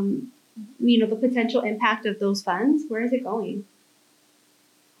 the potential impact of those funds? Where is it going?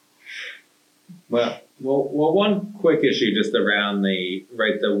 Well, one quick issue just around the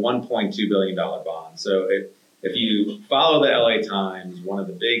 $1.2 billion bond. So if you follow the LA Times, one of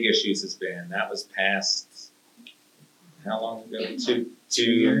the big issues has been that was passed, how long ago?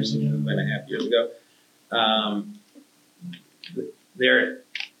 Two years ago, 2.5 years ago.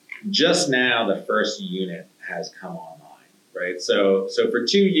 Just now the first unit has come online, right? So for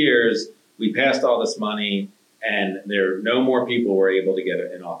 2 years, we passed all this money, and no more people were able to get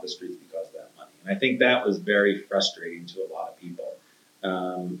in off the streets because of that money. And I think that was very frustrating to a lot of people.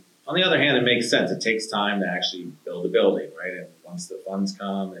 On the other hand, it makes sense. It takes time to actually build a building, right? And once the funds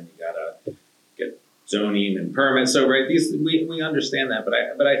come, and you gotta get zoning and permits. So right, we understand that,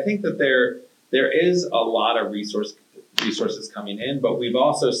 but I think that there is a lot of resources coming in, but we've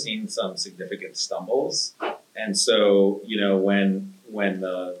also seen some significant stumbles. And so, when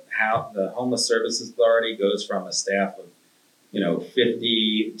the Homeless Services Authority goes from a staff of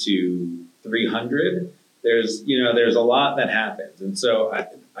 50 to 300, there's a lot that happens. And so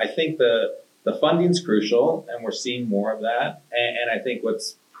I think the funding's crucial, and we're seeing more of that. And I think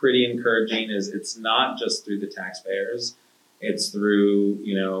what's pretty encouraging is it's not just through the taxpayers. It's through,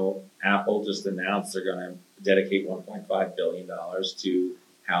 Apple just announced they're going to dedicate $1.5 billion to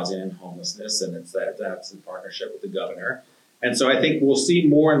housing and homelessness, and that's in partnership with the governor. And so I think we'll see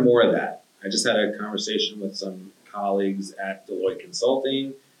more and more of that. I just had a conversation with some colleagues at Deloitte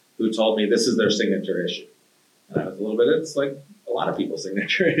Consulting who told me this is their signature issue. And I was it's like a lot of people's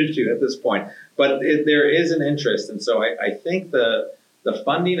signature issue at this point. But there is an interest, and so I think the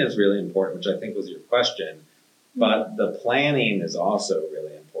funding is really important, which I think was your question, but the planning is also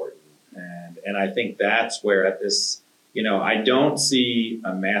really important. And I think that's where at this, I don't see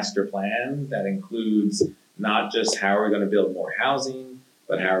a master plan that includes not just how are we going to build more housing,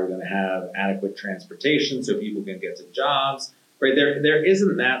 but how are we going to have adequate transportation so people can get to jobs, right? There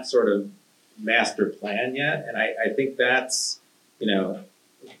isn't that sort of master plan yet. And I think that's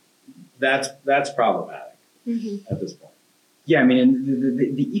problematic at this point. Yeah, I mean,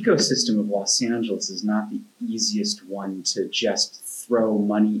 the ecosystem of Los Angeles is not the easiest one to just throw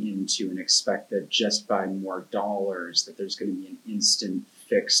money into and expect that just by more dollars that there's going to be an instant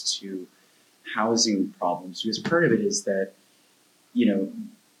fix to housing problems. Because part of it is that,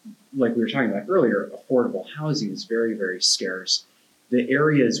 like we were talking about earlier, affordable housing is very, very scarce. The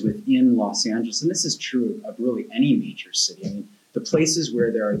areas within Los Angeles, and this is true of really any major city, I mean, the places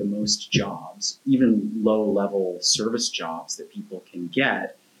where there are the most jobs, even low-level service jobs that people can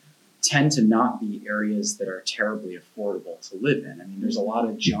get, tend to not be areas that are terribly affordable to live in. I mean, there's a lot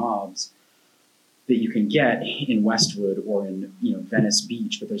of jobs that you can get in Westwood or in Venice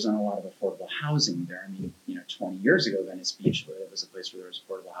Beach, but there's not a lot of affordable housing there. I mean, 20 years ago, Venice Beach was a place where there was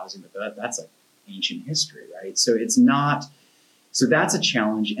affordable housing, but that's like ancient history, right? So it's not. So that's a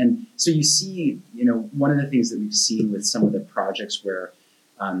challenge. And so you see, one of the things that we've seen with some of the projects where,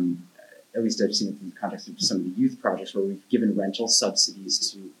 at least I've seen it in the context of some of the youth projects where we've given rental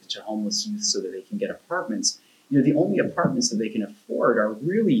subsidies to homeless youth so that they can get apartments. The only apartments that they can afford are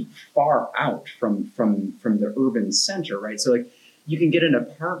really far out from the urban center, right? So like you can get an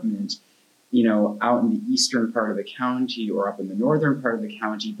apartment, out in the eastern part of the county or up in the northern part of the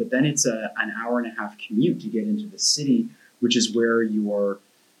county, but then it's an hour and a half commute to get into the city, which is where your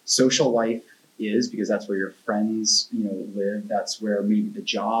social life is, because that's where your friends, live. That's where maybe the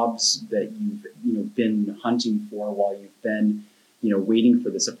jobs that you've, been hunting for while you've been, waiting for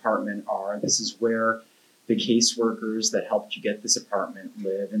this apartment are. This is where the caseworkers that helped you get this apartment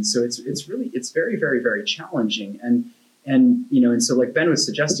live. And so it's very, very, very challenging. And so like Ben was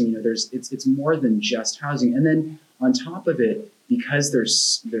suggesting, it's more than just housing. And then on top of it, because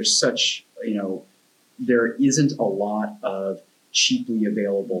there's such, there isn't a lot of cheaply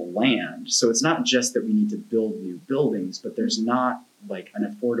available land. So it's not just that we need to build new buildings, but there's not like an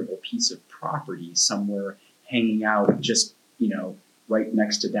affordable piece of property somewhere hanging out just, right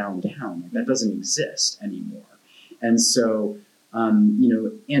next to downtown. Like, that doesn't exist anymore. And so,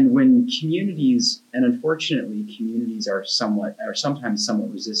 and when communities, and unfortunately communities are sometimes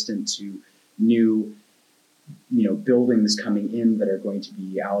somewhat resistant to new, buildings coming in that are going to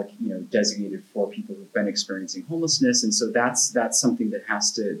be designated for people who've been experiencing homelessness. And so that's something that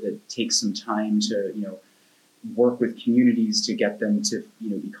takes some time to, work with communities to get them to,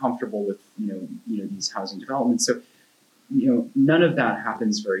 be comfortable with, these housing developments. So, none of that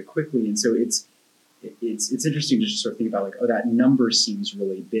happens very quickly. And so it's interesting to just sort of think about like, oh, that number seems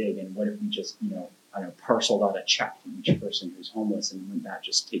really big. And what if we just, parceled out a check to each person who's homeless, and wouldn't that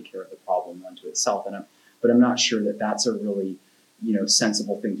just take care of the problem unto itself? But I'm not sure that that's a really,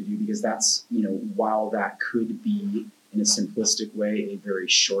 sensible thing to do, because that's, while that could be in a simplistic way, a very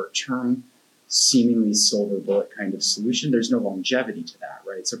short term, seemingly silver bullet kind of solution, there's no longevity to that,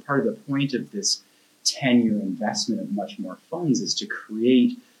 right? So part of the point of this 10-year investment of much more funds is to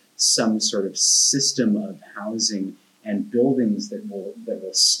create some sort of system of housing and buildings that will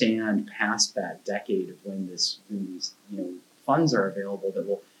stand past that decade of when these funds are available, that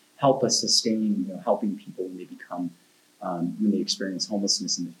will help us sustain helping people when they become when they experience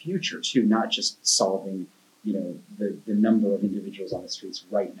homelessness in the future too, not just solving the number of individuals on the streets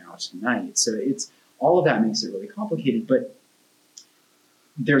right now tonight. So it's all of that makes it really complicated, but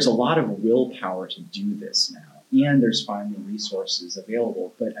there's a lot of willpower to do this now, and there's finally resources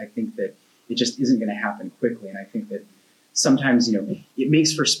available. But I think that it just isn't going to happen quickly. And I think that sometimes, it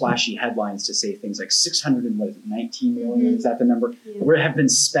makes for splashy headlines to say things like 619 million, is that the number? Yeah. Where have been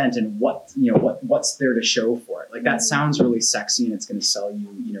spent, and what's there to show for it? Like, that sounds really sexy, and it's going to sell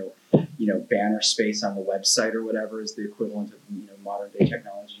you, banner space on the website or whatever is the equivalent of, modern day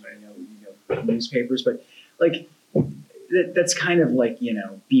technology, newspapers. But like, that's kind of like,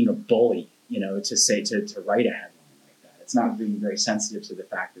 being a bully, to write a headline like that. It's not being very sensitive to the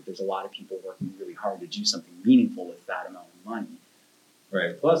fact that there's a lot of people working really hard to do something meaningful with that amount of money.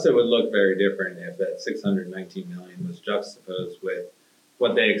 Right. Plus, it would look very different if that 619 million was juxtaposed with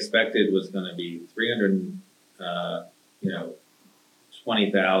what they expected was going to be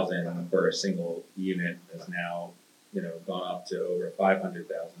 20,000 for a single unit has now, gone up to over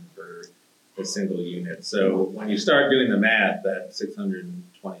 500,000 for a single unit. So when you start doing the math, that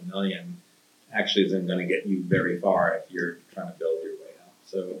 620 million actually isn't going to get you very far if you're trying to build your way out.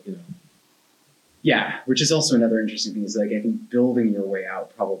 So, Yeah, which is also another interesting thing, is like, I think building your way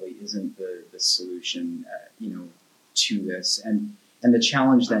out probably isn't the solution, to this. And the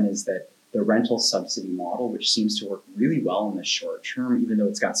challenge then is that the rental subsidy model, which seems to work really well in the short term, even though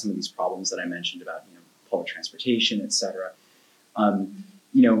it's got some of these problems that I mentioned about, public transportation, et cetera,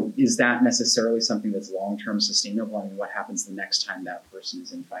 is that necessarily something that's long-term sustainable? I mean, what happens the next time that person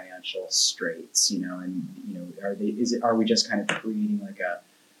is in financial straits, are we just kind of creating like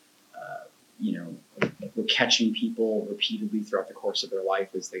we're catching people repeatedly throughout the course of their life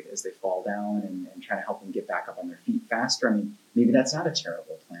as they fall down and trying to help them get back up on their feet faster? I mean, maybe that's not a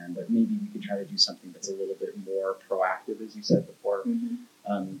terrible plan, but maybe we could try to do something that's a little bit more proactive, as you said before.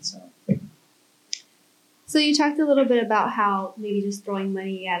 Mm-hmm. So you talked a little bit about how maybe just throwing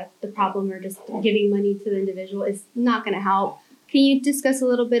money at the problem or just giving money to the individual is not going to help. Can you discuss a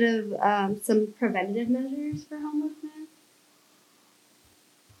little bit of some preventative measures for homelessness?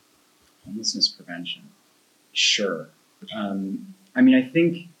 Homelessness prevention. Sure. I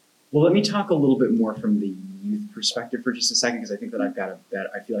think, let me talk a little bit more from the youth perspective for just a second, because I think that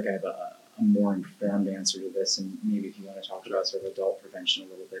I feel like I have a more informed answer to this, and maybe if you want to talk about sort of adult prevention a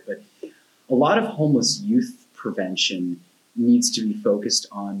little bit. But a lot of homeless youth prevention needs to be focused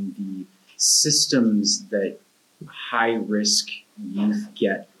on the systems that high-risk youth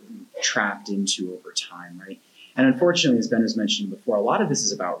get trapped into over time, right? And unfortunately, as Ben was mentioning before, a lot of this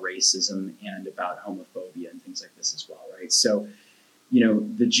is about racism and about homophobia and things like this as well, right? So,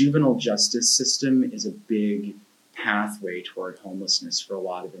 the juvenile justice system is a big pathway toward homelessness for a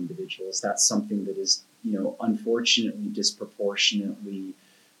lot of individuals. That's something that is, unfortunately disproportionately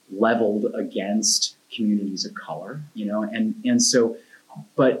leveled against communities of color, and so,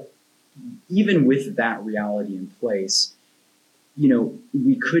 but even with that reality in place,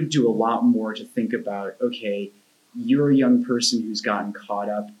 we could do a lot more to think about, okay, you're a young person who's gotten caught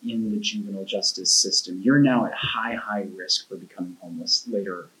up in the juvenile justice system. You're now at high risk for becoming homeless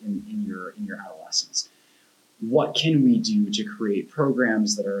later in your adolescence. What can we do to create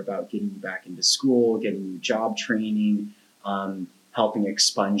programs that are about getting you back into school, getting you job training, helping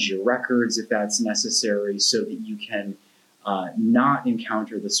expunge your records if that's necessary, so that you can not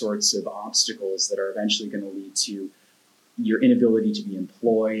encounter the sorts of obstacles that are eventually going to lead to your inability to be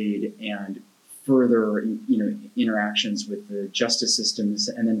employed and further, interactions with the justice systems,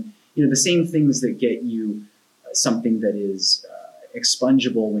 and then, the same things that get you something that is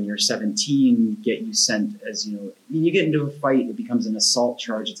expungible when you're 17 get you sent as, you get into a fight, it becomes an assault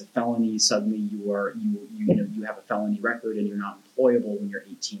charge, it's a felony, suddenly you have a felony record and you're not employable when you're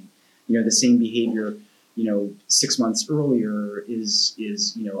 18. The same behavior, 6 months earlier is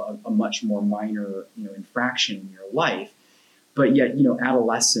a much more minor, infraction in your life. But yet,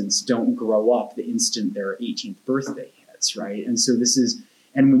 adolescents don't grow up the instant their 18th birthday hits, right? And so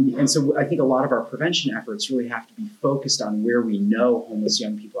so I think a lot of our prevention efforts really have to be focused on where we know homeless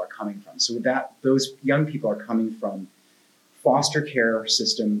young people are coming from. So those young people are coming from foster care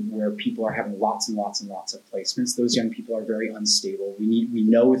system where people are having lots and lots and lots of placements. Those young people are very unstable. We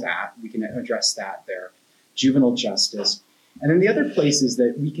know that. We can address that there. Juvenile justice. And then the other place is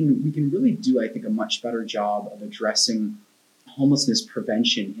that we can really do, I think, a much better job of addressing homelessness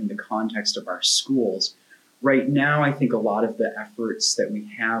prevention in the context of our schools. Right now, I think a lot of the efforts that we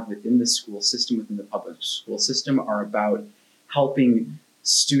have within the school system, within the public school system, are about helping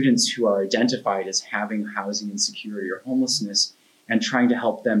students who are identified as having housing insecurity or homelessness and trying to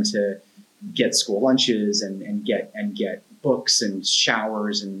help them to get school lunches and get books and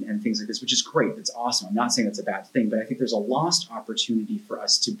showers and things like this, which is great. That's awesome. I'm not saying that's a bad thing, but I think there's a lost opportunity for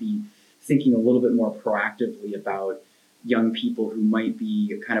us to be thinking a little bit more proactively about young people who might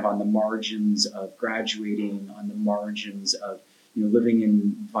be kind of on the margins of graduating, on the margins of living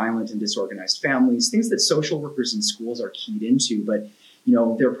in violent and disorganized families, things that social workers in schools are keyed into, but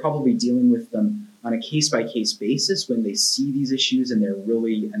they're probably dealing with them on a case-by-case basis when they see these issues and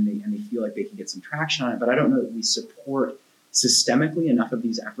they feel like they can get some traction on it. But I don't know that we support systemically enough of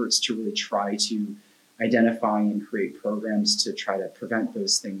these efforts to really try to identify and create programs to try to prevent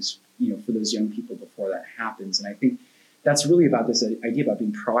those things, for those young people before that happens. And I think that's really about this idea about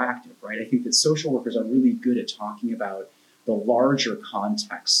being proactive, right? I think that social workers are really good at talking about the larger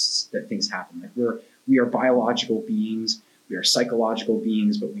contexts that things happen. Like we are biological beings, we are psychological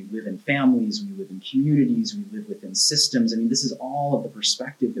beings, but we live in families, we live in communities, we live within systems. I mean, this is all of the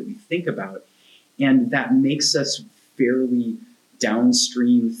perspective that we think about. And that makes us fairly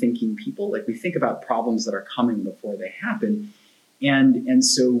downstream thinking people. Like we think about problems that are coming before they happen. And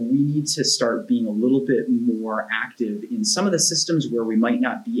so we need to start being a little bit more active in some of the systems where we might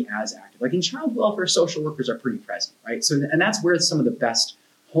not be as active. Like in child welfare, social workers are pretty present, right? So, and that's where some of the best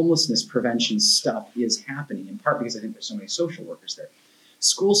homelessness prevention stuff is happening, in part because I think there's so many social workers there.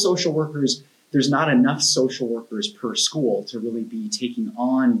 School social workers, there's not enough social workers per school to really be taking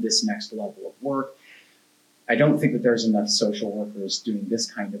on this next level of work. I don't think that there's enough social workers doing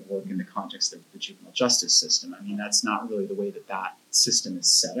this kind of work in the context of the juvenile justice system. I mean, that's not really the way that system is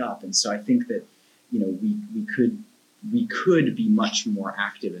set up. And so I think that, we could be much more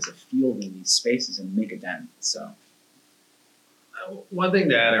active as a field in these spaces and make a dent. So one thing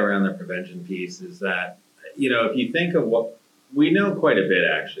to add around the prevention piece is that, if you think of what we know quite a bit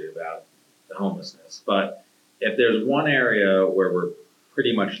actually about the homelessness, but if there's one area where we're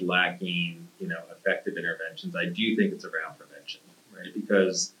pretty much lacking, effective interventions, I do think it's around prevention, right?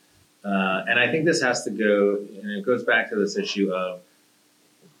 Because, and I think this has to go, and it goes back to this issue of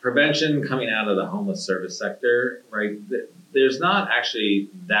prevention coming out of the homeless service sector, right? There's not actually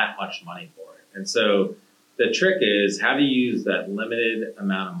that much money for it. And so the trick is, how do you use that limited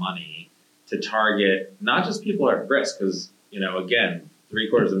amount of money to target not just people at risk, because, again,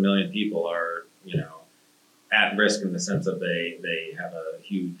 750,000 people are, at risk in the sense that they have a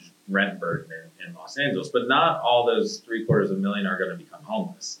huge rent burden in Los Angeles, but not all those 750,000 are going to become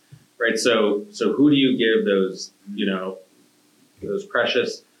homeless, right? So who do you give those, those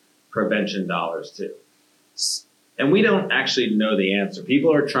precious prevention dollars to? And we don't actually know the answer.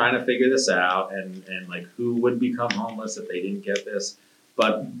 People are trying to figure this out and like who would become homeless if they didn't get this.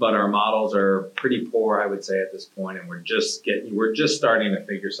 But our models are pretty poor, I would say, at this point, and we're just starting to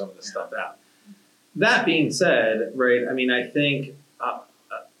figure some of this stuff out. That being said, right, I mean, I think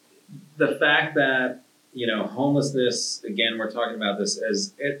the fact that, homelessness, again, we're talking about this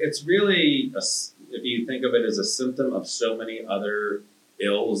as, it's really, if you think of it as a symptom of so many other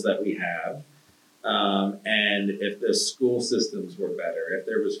ills that we have, and if the school systems were better, if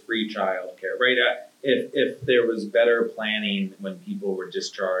there was free childcare, right? if there was better planning when people were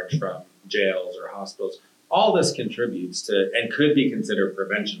discharged from jails or hospitals, all this contributes to and could be considered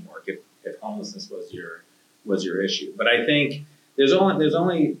prevention work if homelessness was your issue. But I think there's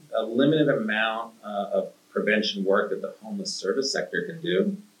only a limited amount of prevention work that the homeless service sector can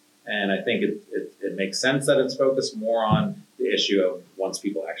do, and I think it makes sense that it's focused more on the issue of once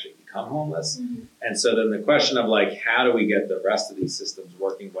people actually become homeless. Mm-hmm. And so then the question of like, how do we get the rest of these systems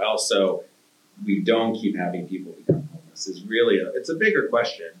working well so we don't keep having people become homeless is really it's a bigger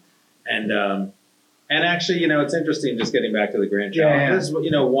question. And actually, it's interesting just getting back to the Grand Challenge. This is,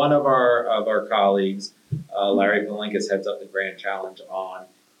 one of our colleagues, Larry Palinkas, heads up the Grand Challenge on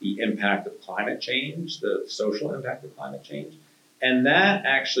the impact of climate change, the social impact of climate change. And that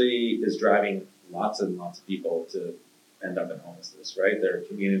actually is driving lots and lots of people to end up in homelessness, right? There are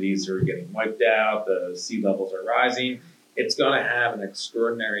communities who are getting wiped out, the sea levels are rising. It's going to have an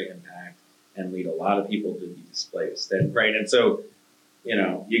extraordinary impact and lead a lot of people to be displaced. And so,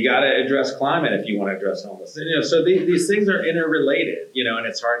 you got to address climate if you want to address homelessness. So these things are interrelated, and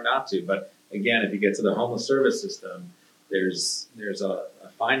it's hard not to. But again, if you get to the homeless service system, there's a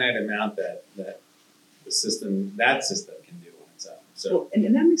finite amount that the system can do on its own. So, well,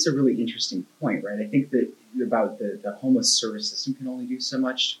 and that makes a really interesting point, right? I think that about the homeless service system can only do so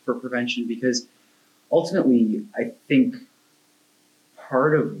much for prevention, because ultimately, I think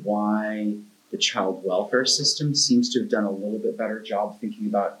part of why the child welfare system seems to have done a little bit better job thinking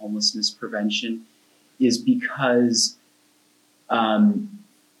about homelessness prevention is because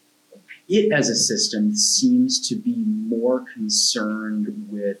it as a system seems to be more concerned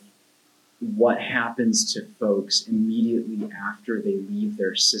with what happens to folks immediately after they leave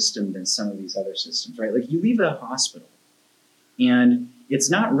their system than some of these other systems, right? Like, you leave a hospital and it's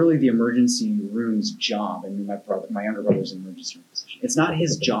not really the emergency room's job. I mean, my younger brother's in an emergency room physician. It's not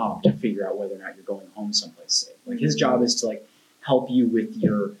his job to figure out whether or not you're going home someplace safe. Like, his job is to help you with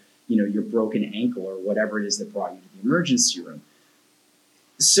your broken ankle or whatever it is that brought you to the emergency room.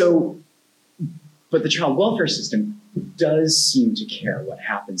 So, but the child welfare system does seem to care what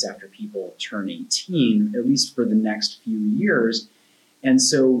happens after people turn 18, at least for the next few years. And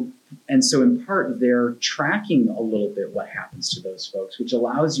so in part, they're tracking a little bit what happens to those folks, which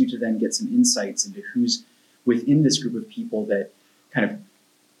allows you to then get some insights into who's within this group of people that kind of,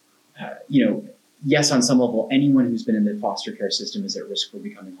 yes, on some level, anyone who's been in the foster care system is at risk for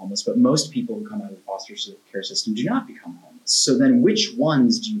becoming homeless, but most people who come out of the foster care system do not become homeless. So then which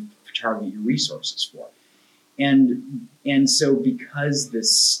ones do you target your resources for? And so because the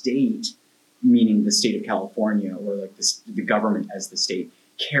state, meaning the state of California, or the government as the state,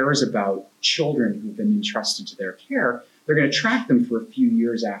 cares about children who've been entrusted to their care, they're going to track them for a few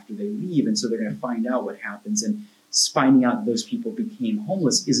years after they leave. And so they're going to find out what happens. And finding out that those people became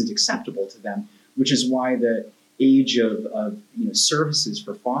homeless isn't acceptable to them, which is why the age of services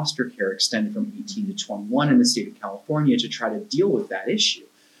for foster care extended from 18 to 21 in the state of California to try to deal with that issue.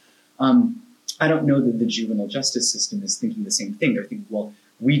 I don't know that the juvenile justice system is thinking the same thing. They're thinking, well,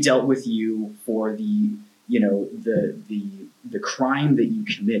 we dealt with you for the crime that you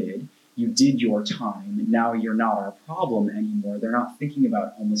committed. You did your time. Now you're not our problem anymore. They're not thinking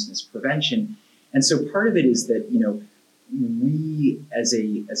about homelessness prevention. And so part of it is that, we as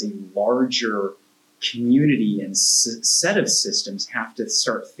a larger community and set of systems have to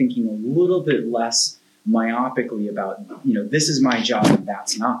start thinking a little bit less myopically about, this is my job and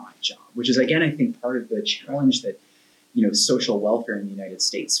that's not my job, which is, again, I think part of the challenge that, social welfare in the United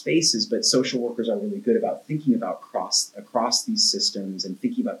States faces. But social workers are really good about thinking about across these systems and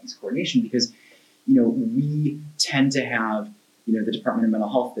thinking about these coordination, because, we tend to have, the Department of Mental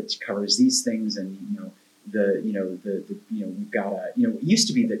Health that covers these things, and, we've got it used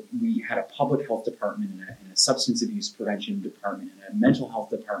to be that we had a public health department and a substance abuse prevention department and a mental health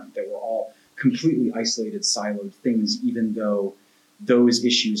department that were all completely isolated, siloed things, even though those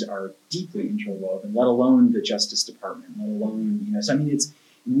issues are deeply interwoven, let alone the Justice Department, let alone,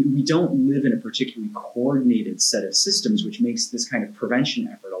 we don't live in a particularly coordinated set of systems, which makes this kind of prevention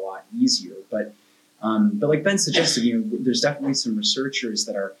effort a lot easier. But like Ben suggested, there's definitely some researchers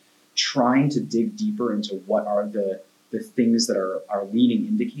that are trying to dig deeper into what are the things that are leading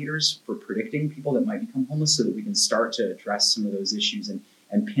indicators for predicting people that might become homeless, so that we can start to address some of those issues and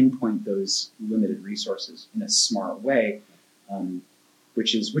pinpoint those limited resources in a smart way,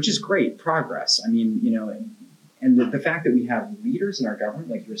 which is great progress. I mean, and the fact that we have leaders in our government,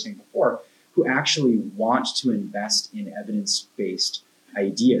 like you were saying before, who actually want to invest in evidence-based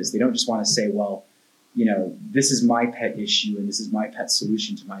ideas. They don't just want to say, well, this is my pet issue and this is my pet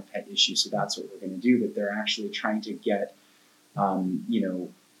solution to my pet issue, so that's what we're going to do. But they're actually trying to get,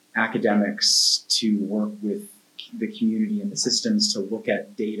 academics to work with the community and the systems to look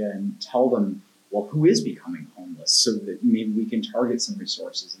at data and tell them, well, who is becoming homeless, so that maybe we can target some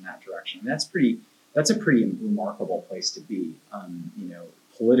resources in that direction. And that's a pretty remarkable place to be,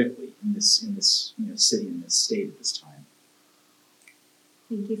 politically in this city, in this state at this time.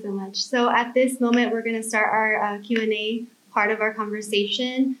 Thank you so much. So at this moment, we're going to start our Q&A part of our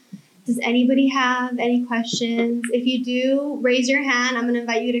conversation. Does anybody have any questions? If you do, raise your hand. I'm going to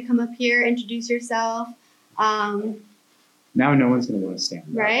invite you to come up here, introduce yourself. Now no one's going to want to stand up.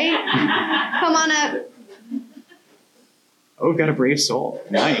 Right? Come on up. Oh, we've got a brave soul.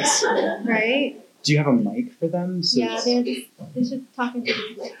 Nice. Right? Do you have a mic for them? Yeah, they should talk into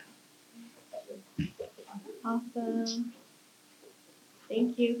this mic. Awesome.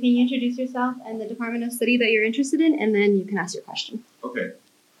 Thank you. Can you introduce yourself and the department of study that you're interested in, and then you can ask your question. Okay.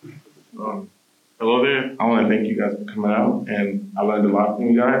 Hello there. I want to thank you guys for coming out, and I learned a lot from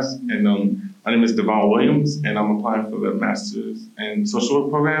you guys. And my name is Devon Williams, and I'm applying for the Master's in Social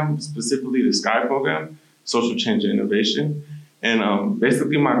Work program, specifically the SKY program, Social Change and Innovation. And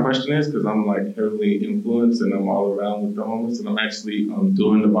basically my question is, because I'm like heavily influenced and I'm all around with the homeless, and I'm actually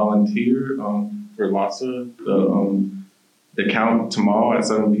doing the volunteer for LASA, the count tomorrow at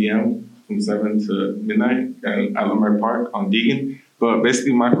 7 p.m. from 7 to midnight at Lamar Park on Deegan. But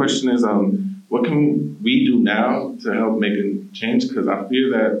basically my question is, what can we do now to help make a change? Because I fear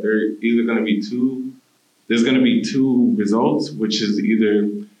that there's going to be two results, which is either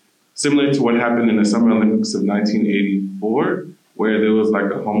similar to what happened in the Summer Olympics of 1984, where there was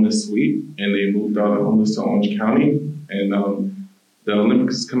like a homeless sweep and they moved all the homeless to Orange County. And the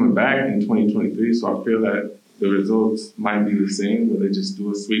Olympics is coming back in 2023, so I feel that the results might be the same, where they just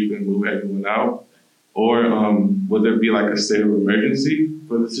do a sweep and move everyone out. Or would there be like a state of emergency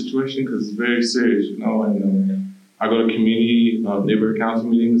for the situation? Because it's very serious, and I go to community neighborhood council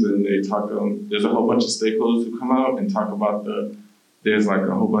meetings, and they talk, there's a whole bunch of stakeholders who come out and talk about there's like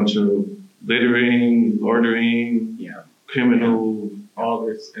a whole bunch of littering, loitering, criminal, all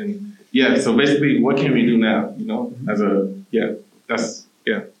this. And so basically what can we do now,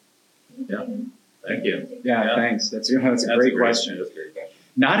 Thank you. Yeah, thanks. That's a great question. That's a great question.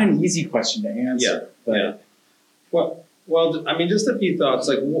 Not an easy question to answer. Well, I mean, just a few thoughts.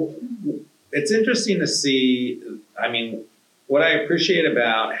 Like, it's interesting to see. I mean, what I appreciate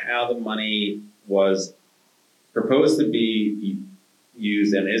about how the money was proposed to be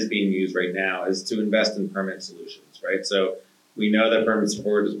used and is being used right now is to invest in permanent solutions, right? So we know that permanent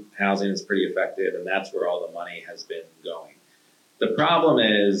supportive housing is pretty effective, and that's where all the money has been going. The problem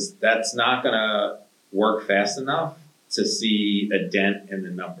is that's not going to work fast enough to see a dent in the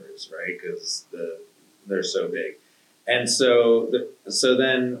numbers, right? Because they're so big. And so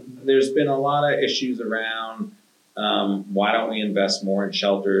then there's been a lot of issues around why don't we invest more in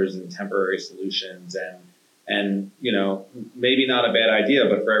shelters and temporary solutions, and maybe not a bad idea,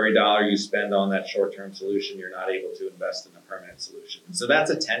 but for every dollar you spend on that short-term solution, you're not able to invest in a permanent solution. And so that's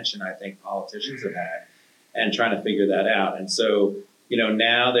a tension I think politicians have had and trying to figure that out. And so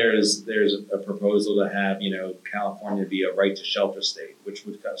now there's a proposal to have California be a right to shelter state, which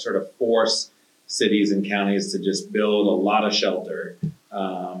would sort of force cities and counties to just build a lot of shelter.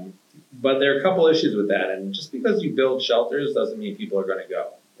 But there are a couple issues with that. And just because you build shelters doesn't mean people are going to go,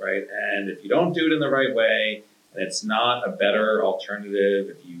 right? And if you don't do it in the right way, and it's not a better alternative,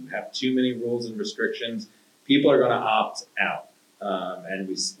 if you have too many rules and restrictions, people are going to opt out. And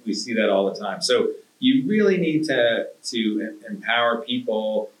we see that all the time. So you really need to empower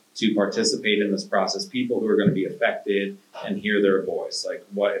people to participate in this process, people who are going to be affected, and hear their voice. Like,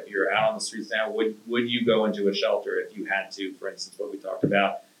 what if you're out on the streets now, would you go into a shelter if you had to, for instance, what we talked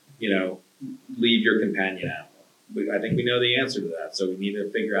about, leave your companion animal? I think we know the answer to that, so we need to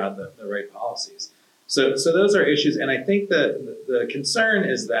figure out the right policies. So those are issues, and I think the concern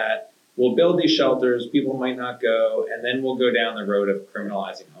is that we'll build these shelters, people might not go, and then we'll go down the road of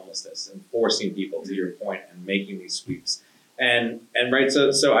criminalizing homelessness and forcing people, to your point, and making these sweeps. And right,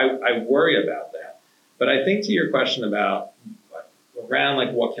 so I worry about that. But I think to your question about around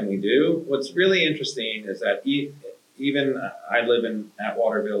like what can we do, what's really interesting is that even I live in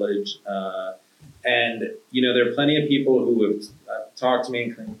Atwater Village, and there are plenty of people who have talked to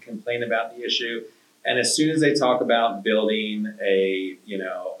me and complain about the issue. And as soon as they talk about building a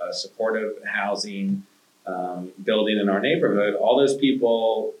supportive housing building in our neighborhood, all those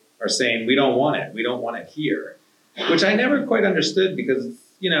people are saying, we don't want it. We don't want it here, which I never quite understood, because,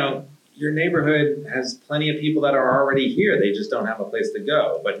 your neighborhood has plenty of people that are already here. They just don't have a place to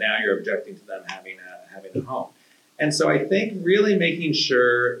go. But now you're objecting to them having a home. And so I think really making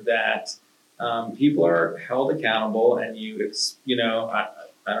sure that people are held accountable, and I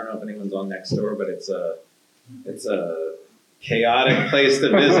I don't know if anyone's on Nextdoor, but it's a chaotic place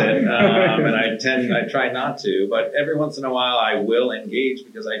to visit, and I try not to, but every once in a while I will engage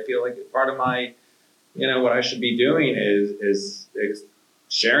because I feel like part of my, what I should be doing is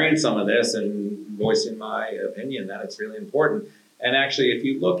sharing some of this and voicing my opinion that it's really important. And actually, if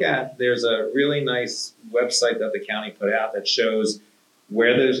you look at, there's a really nice website that the county put out that shows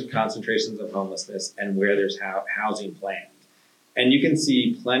where there's concentrations of homelessness and where there's housing planned. And you can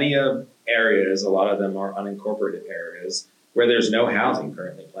see plenty of areas, a lot of them are unincorporated areas, where there's no housing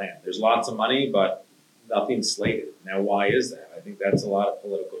currently planned. There's lots of money, but nothing slated. Now, why is that? I think that's a lot of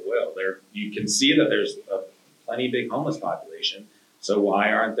political will. You can see that there's a plenty big homeless population. So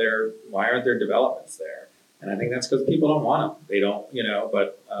why aren't there developments there? And I think that's because people don't want them. They don't,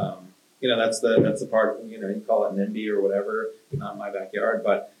 but that's the part, you call it NIMBY or whatever, not in my backyard,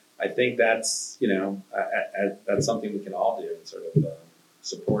 but I think that's, that's something we can all do and sort of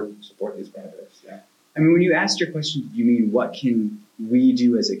support these projects. Yeah. I mean, when you asked your question, do you mean what can we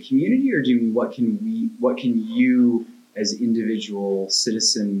do as a community, or do you mean what can you as individual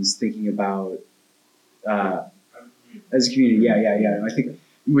citizens thinking about as a community? Yeah. I think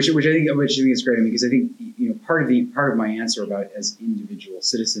which I think is great. I mean, because I think part of my answer about as individual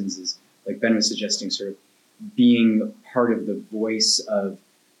citizens is, like Ben was suggesting, sort of being part of the voice of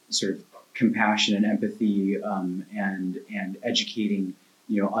sort of compassion and empathy, and educating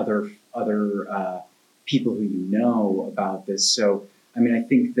other people who about this. So I mean, I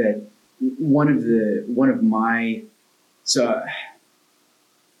think that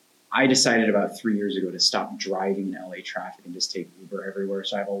I decided about 3 years ago to stop driving in LA traffic and just take Uber everywhere.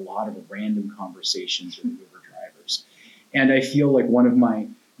 So I have a lot of random conversations with Uber drivers, and I feel like one of my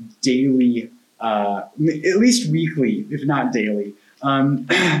daily, at least weekly, if not daily,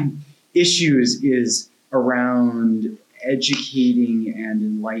 issues is around educating and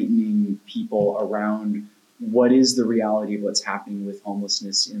enlightening people around what is the reality of what's happening with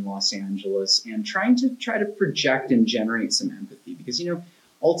homelessness in Los Angeles, and try to project and generate some empathy, because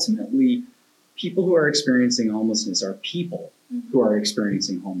ultimately people who are experiencing homelessness are people who are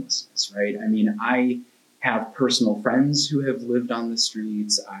experiencing homelessness, right? I mean, I have personal friends who have lived on the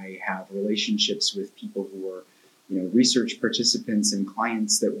streets. I have relationships with people who are research participants and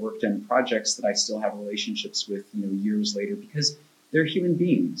clients that worked on projects that I still have relationships with, years later, because they're human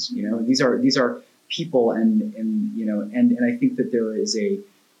beings. These are people, and I think that there is a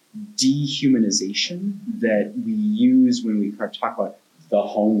dehumanization that we use when we talk about the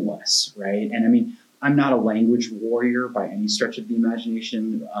homeless, right? And I mean, I'm not a language warrior by any stretch of the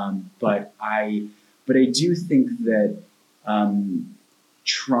imagination, but I do think that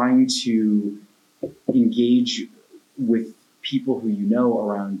trying to engage with people who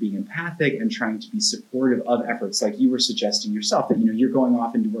around being empathic and trying to be supportive of efforts like you were suggesting yourself, that you're going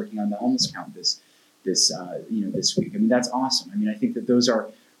off into working on the homeless count this week. I mean, that's awesome. I mean, I think that those are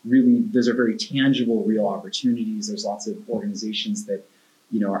very tangible, real opportunities. There's lots of organizations that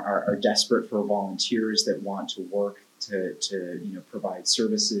are desperate for volunteers that want to work to provide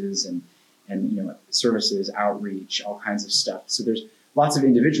services and services, outreach, all kinds of stuff. So there's lots of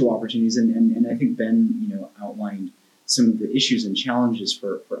individual opportunities, and I think Ben outlined some of the issues and challenges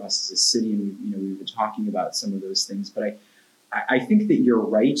for us as a city, and we've been talking about some of those things. But I think that you're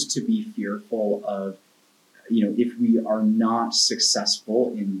right to be fearful of if we are not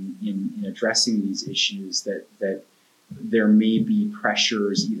successful in addressing these issues, that there may be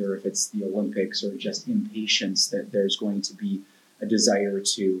pressures, either if it's the Olympics or just impatience, that there's going to be a desire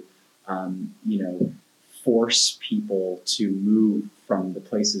to force people to move from the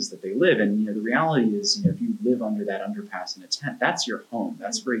places that they live. And the reality is, if you live under that underpass in a tent, that's your home.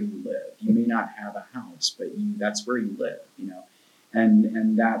 That's where you live. You may not have a house, but that's where you live.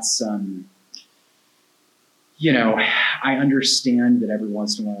 And that's I understand that every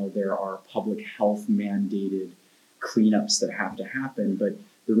once in a while there are public health mandated cleanups that have to happen, but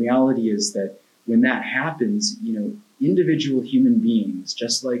the reality is that when that happens, individual human beings,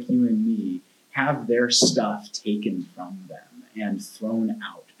 just like you and me, have their stuff taken from them and thrown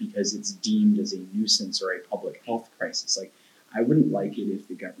out because it's deemed as a nuisance or a public health crisis. Like, I wouldn't like it if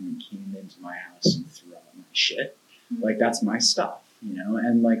the government came into my house and threw out my shit. Like, that's my stuff,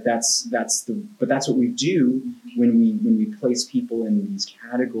 and like that's what we do when we place people in these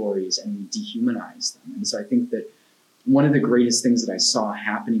categories and we dehumanize them. And so I think that one of the greatest things that I saw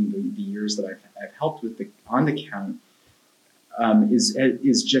happening the years that I've helped with on the count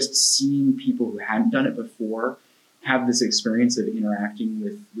is just seeing people who hadn't done it before have this experience of interacting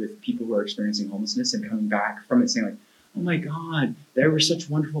with people who are experiencing homelessness and coming back from it saying like, oh my God, they were such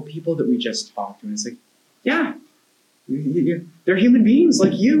wonderful people that we just talked to. And it's like, yeah, they're human beings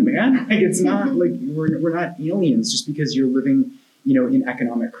like you, man. Like it's not like we're not aliens just because you're living, in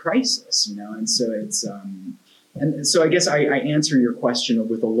economic crisis, and so it's and so I guess I answer your question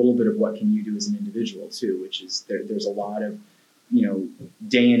with a little bit of what can you do as an individual too, which is there's a lot of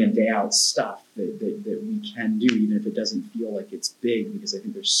day in and day out stuff that we can do, even if it doesn't feel like it's big, because I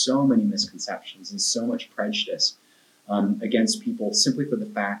think there's so many misconceptions and so much prejudice against people simply for the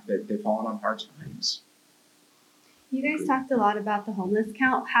fact that they've fallen on hard times. You guys talked a lot about the homeless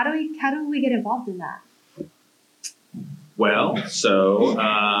count. How do we get involved in that? Well, so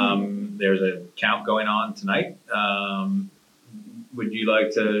there's a count going on tonight. Would you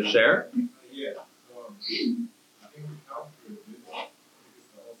like to share? Yeah. I think we count for this. I think it's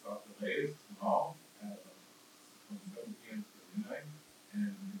the whole South of Bay. It's small, from 7 p.m. to midnight,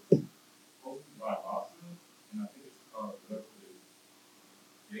 and it's hosted by Austin, and I think it's called the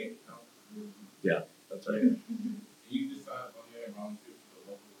Gate Council. Yeah, that's right. And you just sign up on there and volunteer for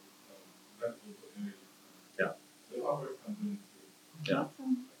the local area. Yeah. So it all works on doing it. Yeah.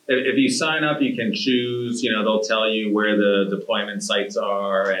 If you sign up, you can choose, they'll tell you where the deployment sites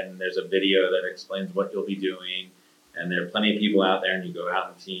are, and there's a video that explains what you'll be doing. And there are plenty of people out there, and you go out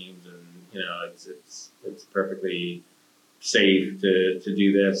in teams, and, it's perfectly safe to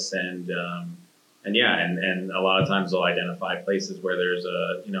do this. And a lot of times they'll identify places where there's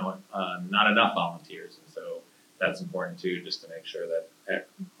not enough volunteers. And so that's important too, just to make sure that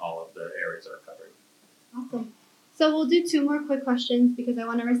all of the areas are covered. Awesome. So we'll do 2 more quick questions because I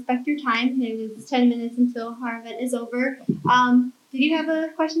want to respect your time. It is 10 minutes until our event is over. Did you have a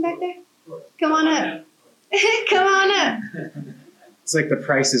question back there? Come on up. Come on up. It's like The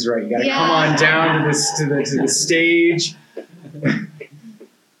Price is Right. You got to come on down to the stage.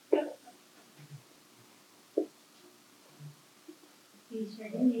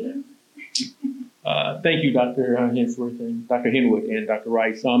 Thank you, Dr. Hensworth and Dr. Henwood and Dr.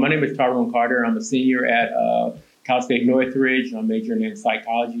 Rice. My name is Tyrone Carter. I'm a senior at Cal State Northridge. I'm majoring in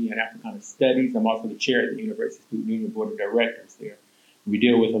psychology and Africana studies. I'm also the chair of the University Student Union Board of Directors there. We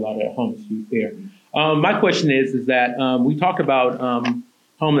deal with a lot of homeless youth there. My question is that we talked about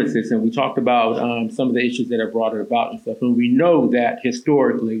homelessness, and we talked about some of the issues that are brought about and stuff. And we know that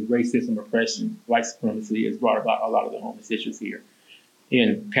historically, racism, oppression, white supremacy has brought about a lot of the homeless issues here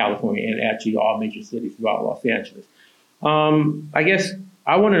in California and actually all major cities throughout Los Angeles. I guess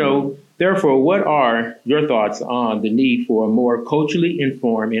I want to know, therefore, what are your thoughts on the need for more culturally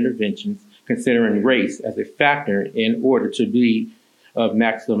informed interventions considering race as a factor in order to be of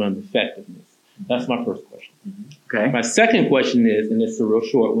maximum effectiveness? That's my first question. Okay. My second question is, and it's a real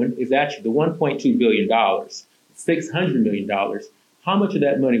short one, is actually the $1.2 billion, $600 million, how much of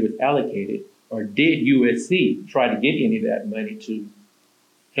that money was allocated, or did USC try to get any of that money to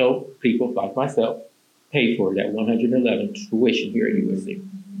help people like myself pay for that 111 tuition here at USC?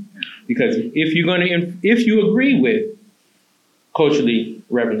 Because if you agree with culturally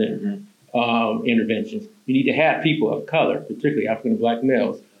relevant interventions, you need to have people of color, particularly African and Black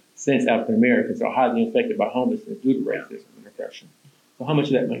males, since African Americans are highly affected by homelessness due to racism and oppression. So how much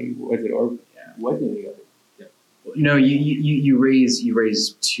of that money was it, or wasn't any of it? Yeah. No, you raise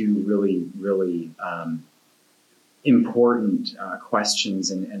 2 really important questions,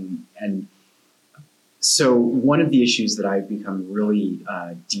 and so one of the issues that I've become really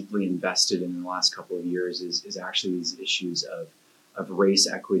deeply invested in the last couple of years is actually these issues of race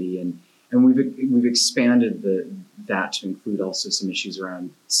equity, and we've expanded that to include also some issues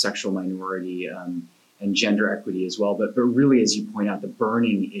around sexual minority and gender equity as well. But really, as you point out, the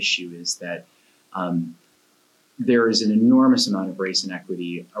burning issue is that there is an enormous amount of race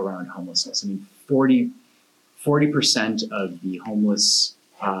inequity around homelessness. I mean, 40% of the homeless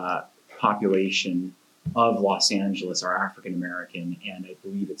population of Los Angeles are African American, and I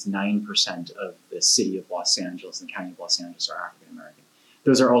believe it's 9% of the city of Los Angeles and the county of Los Angeles are African American.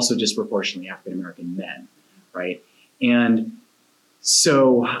 Those are also disproportionately African American men, right? And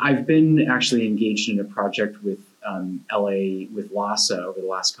so I've been actually engaged in a project with LA, with LAHSA over the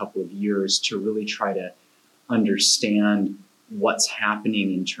last couple of years to really try to understand what's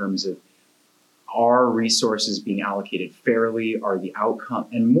happening in terms of, are resources being allocated fairly? Are the outcome,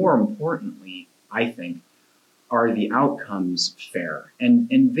 and more importantly, I think, are the outcomes fair?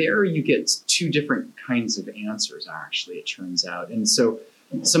 And there you get 2 different kinds of answers, actually, it turns out. And so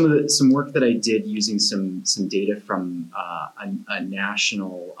some work that I did using some data from a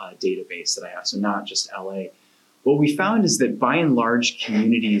national database that I have, so not just LA, what we found is that by and large,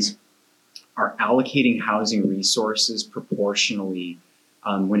 communities are allocating housing resources proportionally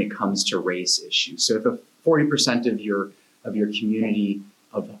when it comes to race issues. So if 40% of your community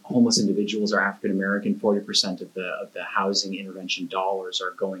of homeless individuals are African American, 40% of the housing intervention dollars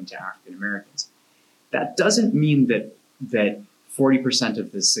are going to African Americans. That doesn't mean that 40%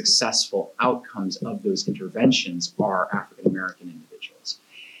 of the successful outcomes of those interventions are African American individuals.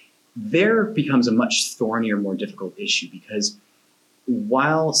 There becomes a much thornier, more difficult issue, because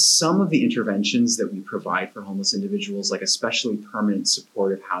while some of the interventions that we provide for homeless individuals, like especially permanent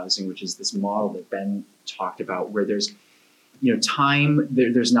supportive housing, which is this model that Ben talked about, where there's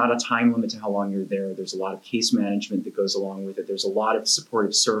there's not a time limit to how long you're there. There's a lot of case management that goes along with it. There's a lot of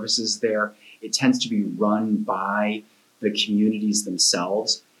supportive services there. It tends to be run by the communities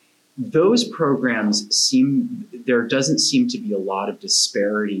themselves. Those programs there doesn't seem to be a lot of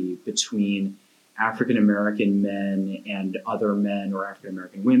disparity between African American men and other men, or African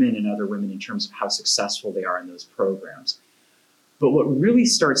American women and other women, in terms of how successful they are in those programs. But what really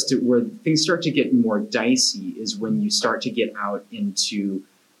where things start to get more dicey is when you start to get out into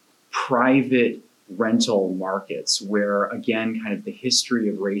private rental markets, where again, kind of the history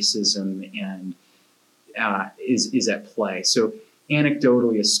of racism and is at play. So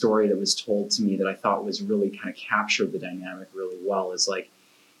anecdotally, a story that was told to me that I thought was really kind of captured the dynamic really well is like,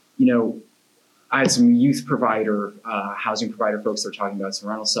 I had some youth provider, housing provider folks that were talking about some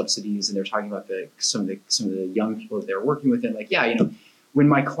rental subsidies, and they're talking about some of the young people that they're working with, and like, when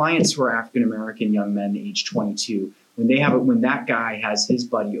my clients who are African American young men, age 22, when that guy has his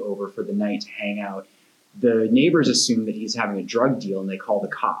buddy over for the night to hang out, the neighbors assume that he's having a drug deal, and they call the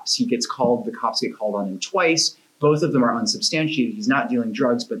cops. The cops get called on him twice. Both of them are unsubstantiated. He's not dealing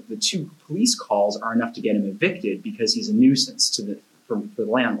drugs, but the 2 police calls are enough to get him evicted because he's a nuisance for the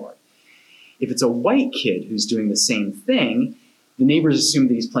landlord. If it's a white kid who's doing the same thing, the neighbors assume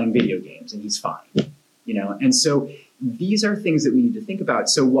that he's playing video games and he's fine, And so these are things that we need to think about.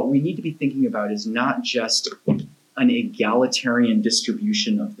 So what we need to be thinking about is not just an egalitarian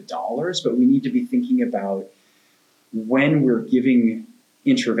distribution of the dollars, but we need to be thinking about when we're giving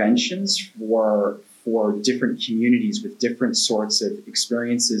interventions for different communities with different sorts of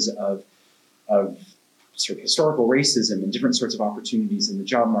experiences of sort of historical racism and different sorts of opportunities in the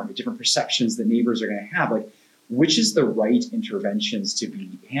job market, different perceptions that neighbors are going to have, like which is the right interventions to be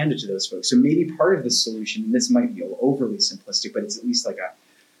handed to those folks. So maybe part of the solution, and this might be overly simplistic, but it's at least like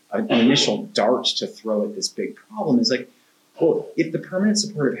an initial dart to throw at this big problem, is like, well, if the permanent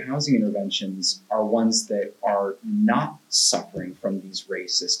supportive housing interventions are ones that are not suffering from these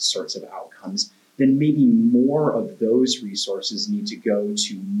racist sorts of outcomes, then maybe more of those resources need to go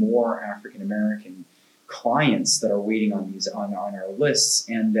to more African American clients that are waiting on our lists,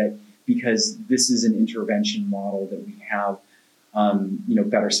 and that because this is an intervention model that we have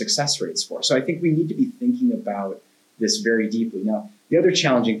better success rates for. So I think we need to be thinking about this very deeply. Now, the other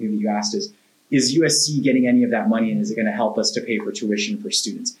challenging thing that you asked is USC getting any of that money, and is it going to help us to pay for tuition for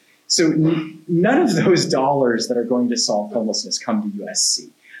students? So none of those dollars that are going to solve homelessness come to USC.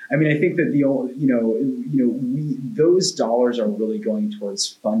 I mean, I think that those dollars are really going towards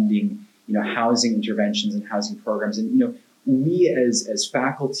funding housing interventions and housing programs. And, we as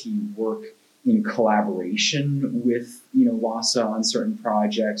faculty work in collaboration with, LASA on certain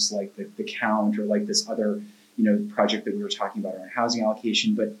projects like the Count, or like this other, project that we were talking about around housing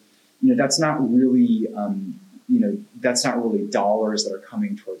allocation. But, that's not really, that's not really dollars that are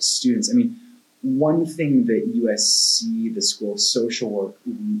coming towards students. I mean, one thing that USC, the School of Social Work,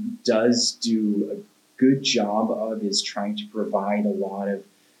 does do a good job of is trying to provide a lot of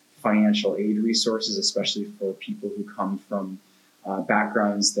financial aid resources, especially for people who come from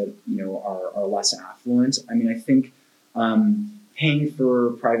backgrounds that are less affluent. I mean, I think paying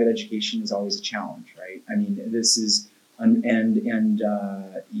for private education is always a challenge, right? I mean, this is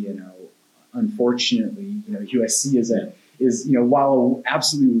unfortunately, USC is while an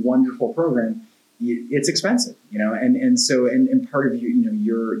absolutely wonderful program, it's expensive, and part of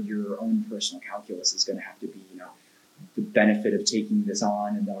your own personal calculus is going to have to be the benefit of taking this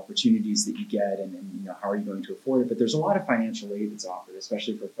on and the opportunities that you get, and how are you going to afford it. But there's a lot of financial aid that's offered,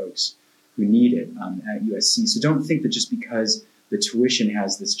 especially for folks who need it at USC. So don't think that just because the tuition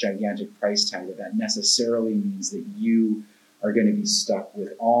has this gigantic price tag that necessarily means that you are going to be stuck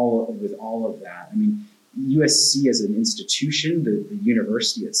with all of that. I mean, USC as an institution, the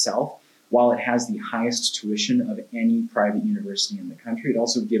university itself, while it has the highest tuition of any private university in the country, it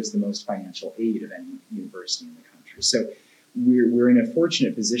also gives the most financial aid of any university in the country. So we're in a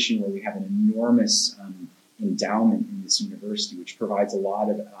fortunate position where we have an enormous endowment in this university, which provides a lot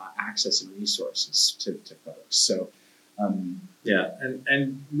of access and resources to folks. So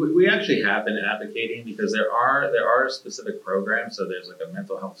and we actually have been advocating, because there are specific programs. So there's like a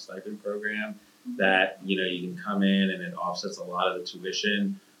mental health stipend program that, you know, you can come in and it offsets a lot of the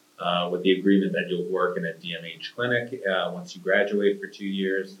tuition with the agreement that you'll work in a DMH clinic once you graduate for 2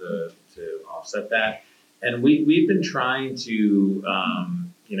 years to offset that. And we've been trying to,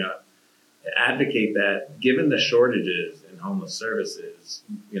 you know, advocate that given the shortages in homeless services,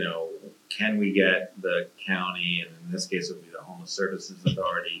 you know, can we get the county, and in this case it would be the Homeless Services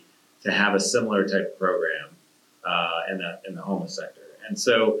Authority, to have a similar type of program in the homeless sector. And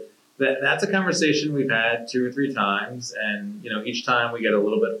so that's a conversation we've had 2 or 3 times, and you know, each time we get a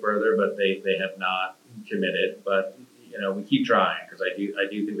little bit further, but they have not committed. But you know, we keep trying because I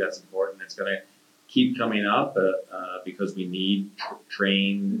do think that's important. It's going to keep coming up because we need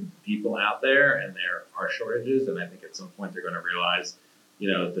trained people out there, and there are shortages. And I think at some point they're going to realize,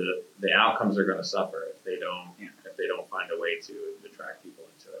 you know, the outcomes are going to suffer if they don't find a way to attract people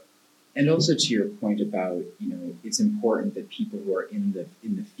into it. And also to your point about, you know, it's important that people who are in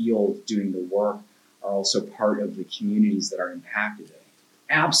the field doing the work are also part of the communities that are impacted.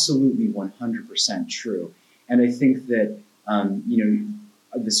 Absolutely 100% true. And I think that, you know,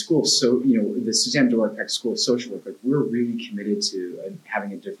 the school, so, you know, the Suzanne Dolar Peck School of Social Work, like, we're really committed to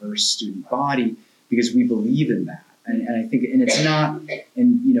having a diverse student body because we believe in that. And I think, and it's not,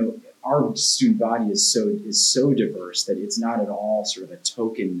 and, you know, our student body is so diverse that it's not at all sort of a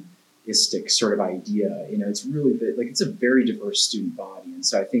tokenistic sort of idea. You know, it's really, like, it's a very diverse student body. And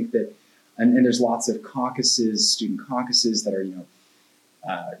so I think that, and there's lots of caucuses, student caucuses that are, you know,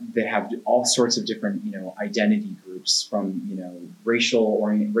 they have all sorts of different, you know, identity groups, from, you know, racial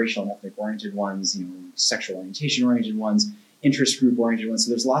and ethnic oriented ones, you know, sexual orientation oriented ones, interest group oriented ones. So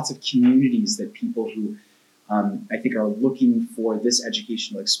there's lots of communities that people who I think are looking for this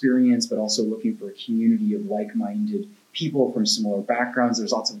educational experience, but also looking for a community of like-minded people from similar backgrounds.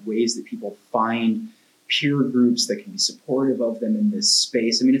 There's lots of ways that people find peer groups that can be supportive of them in this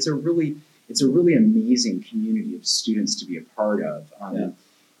space. I mean, it's a really amazing community of students to be a part of.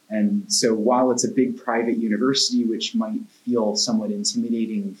 And so while it's a big private university, which might feel somewhat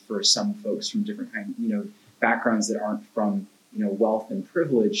intimidating for some folks from different backgrounds that aren't from, you know, wealth and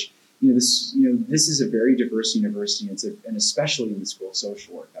privilege, this is a very diverse university, and especially in the School of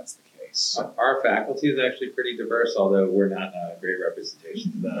Social Work, that's the case. So. Our faculty is actually pretty diverse, although we're not a great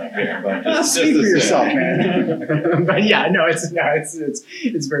representation of that here. But just speak for yourself, man. But yeah, no, it's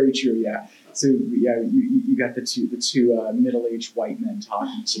very true. Yeah. So yeah, you got the two middle-aged white men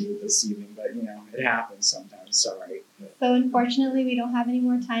talking to you this evening, but you know, it happens sometimes. Sorry. So unfortunately, we don't have any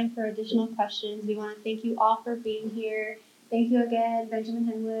more time for additional questions. We want to thank you all for being here. Thank you again, Benjamin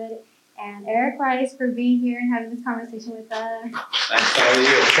Henwood and Eric Rice, for being here and having this conversation with us. Thanks to all of you.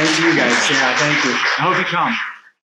 Thank you guys. Yeah, thank you. I hope you come.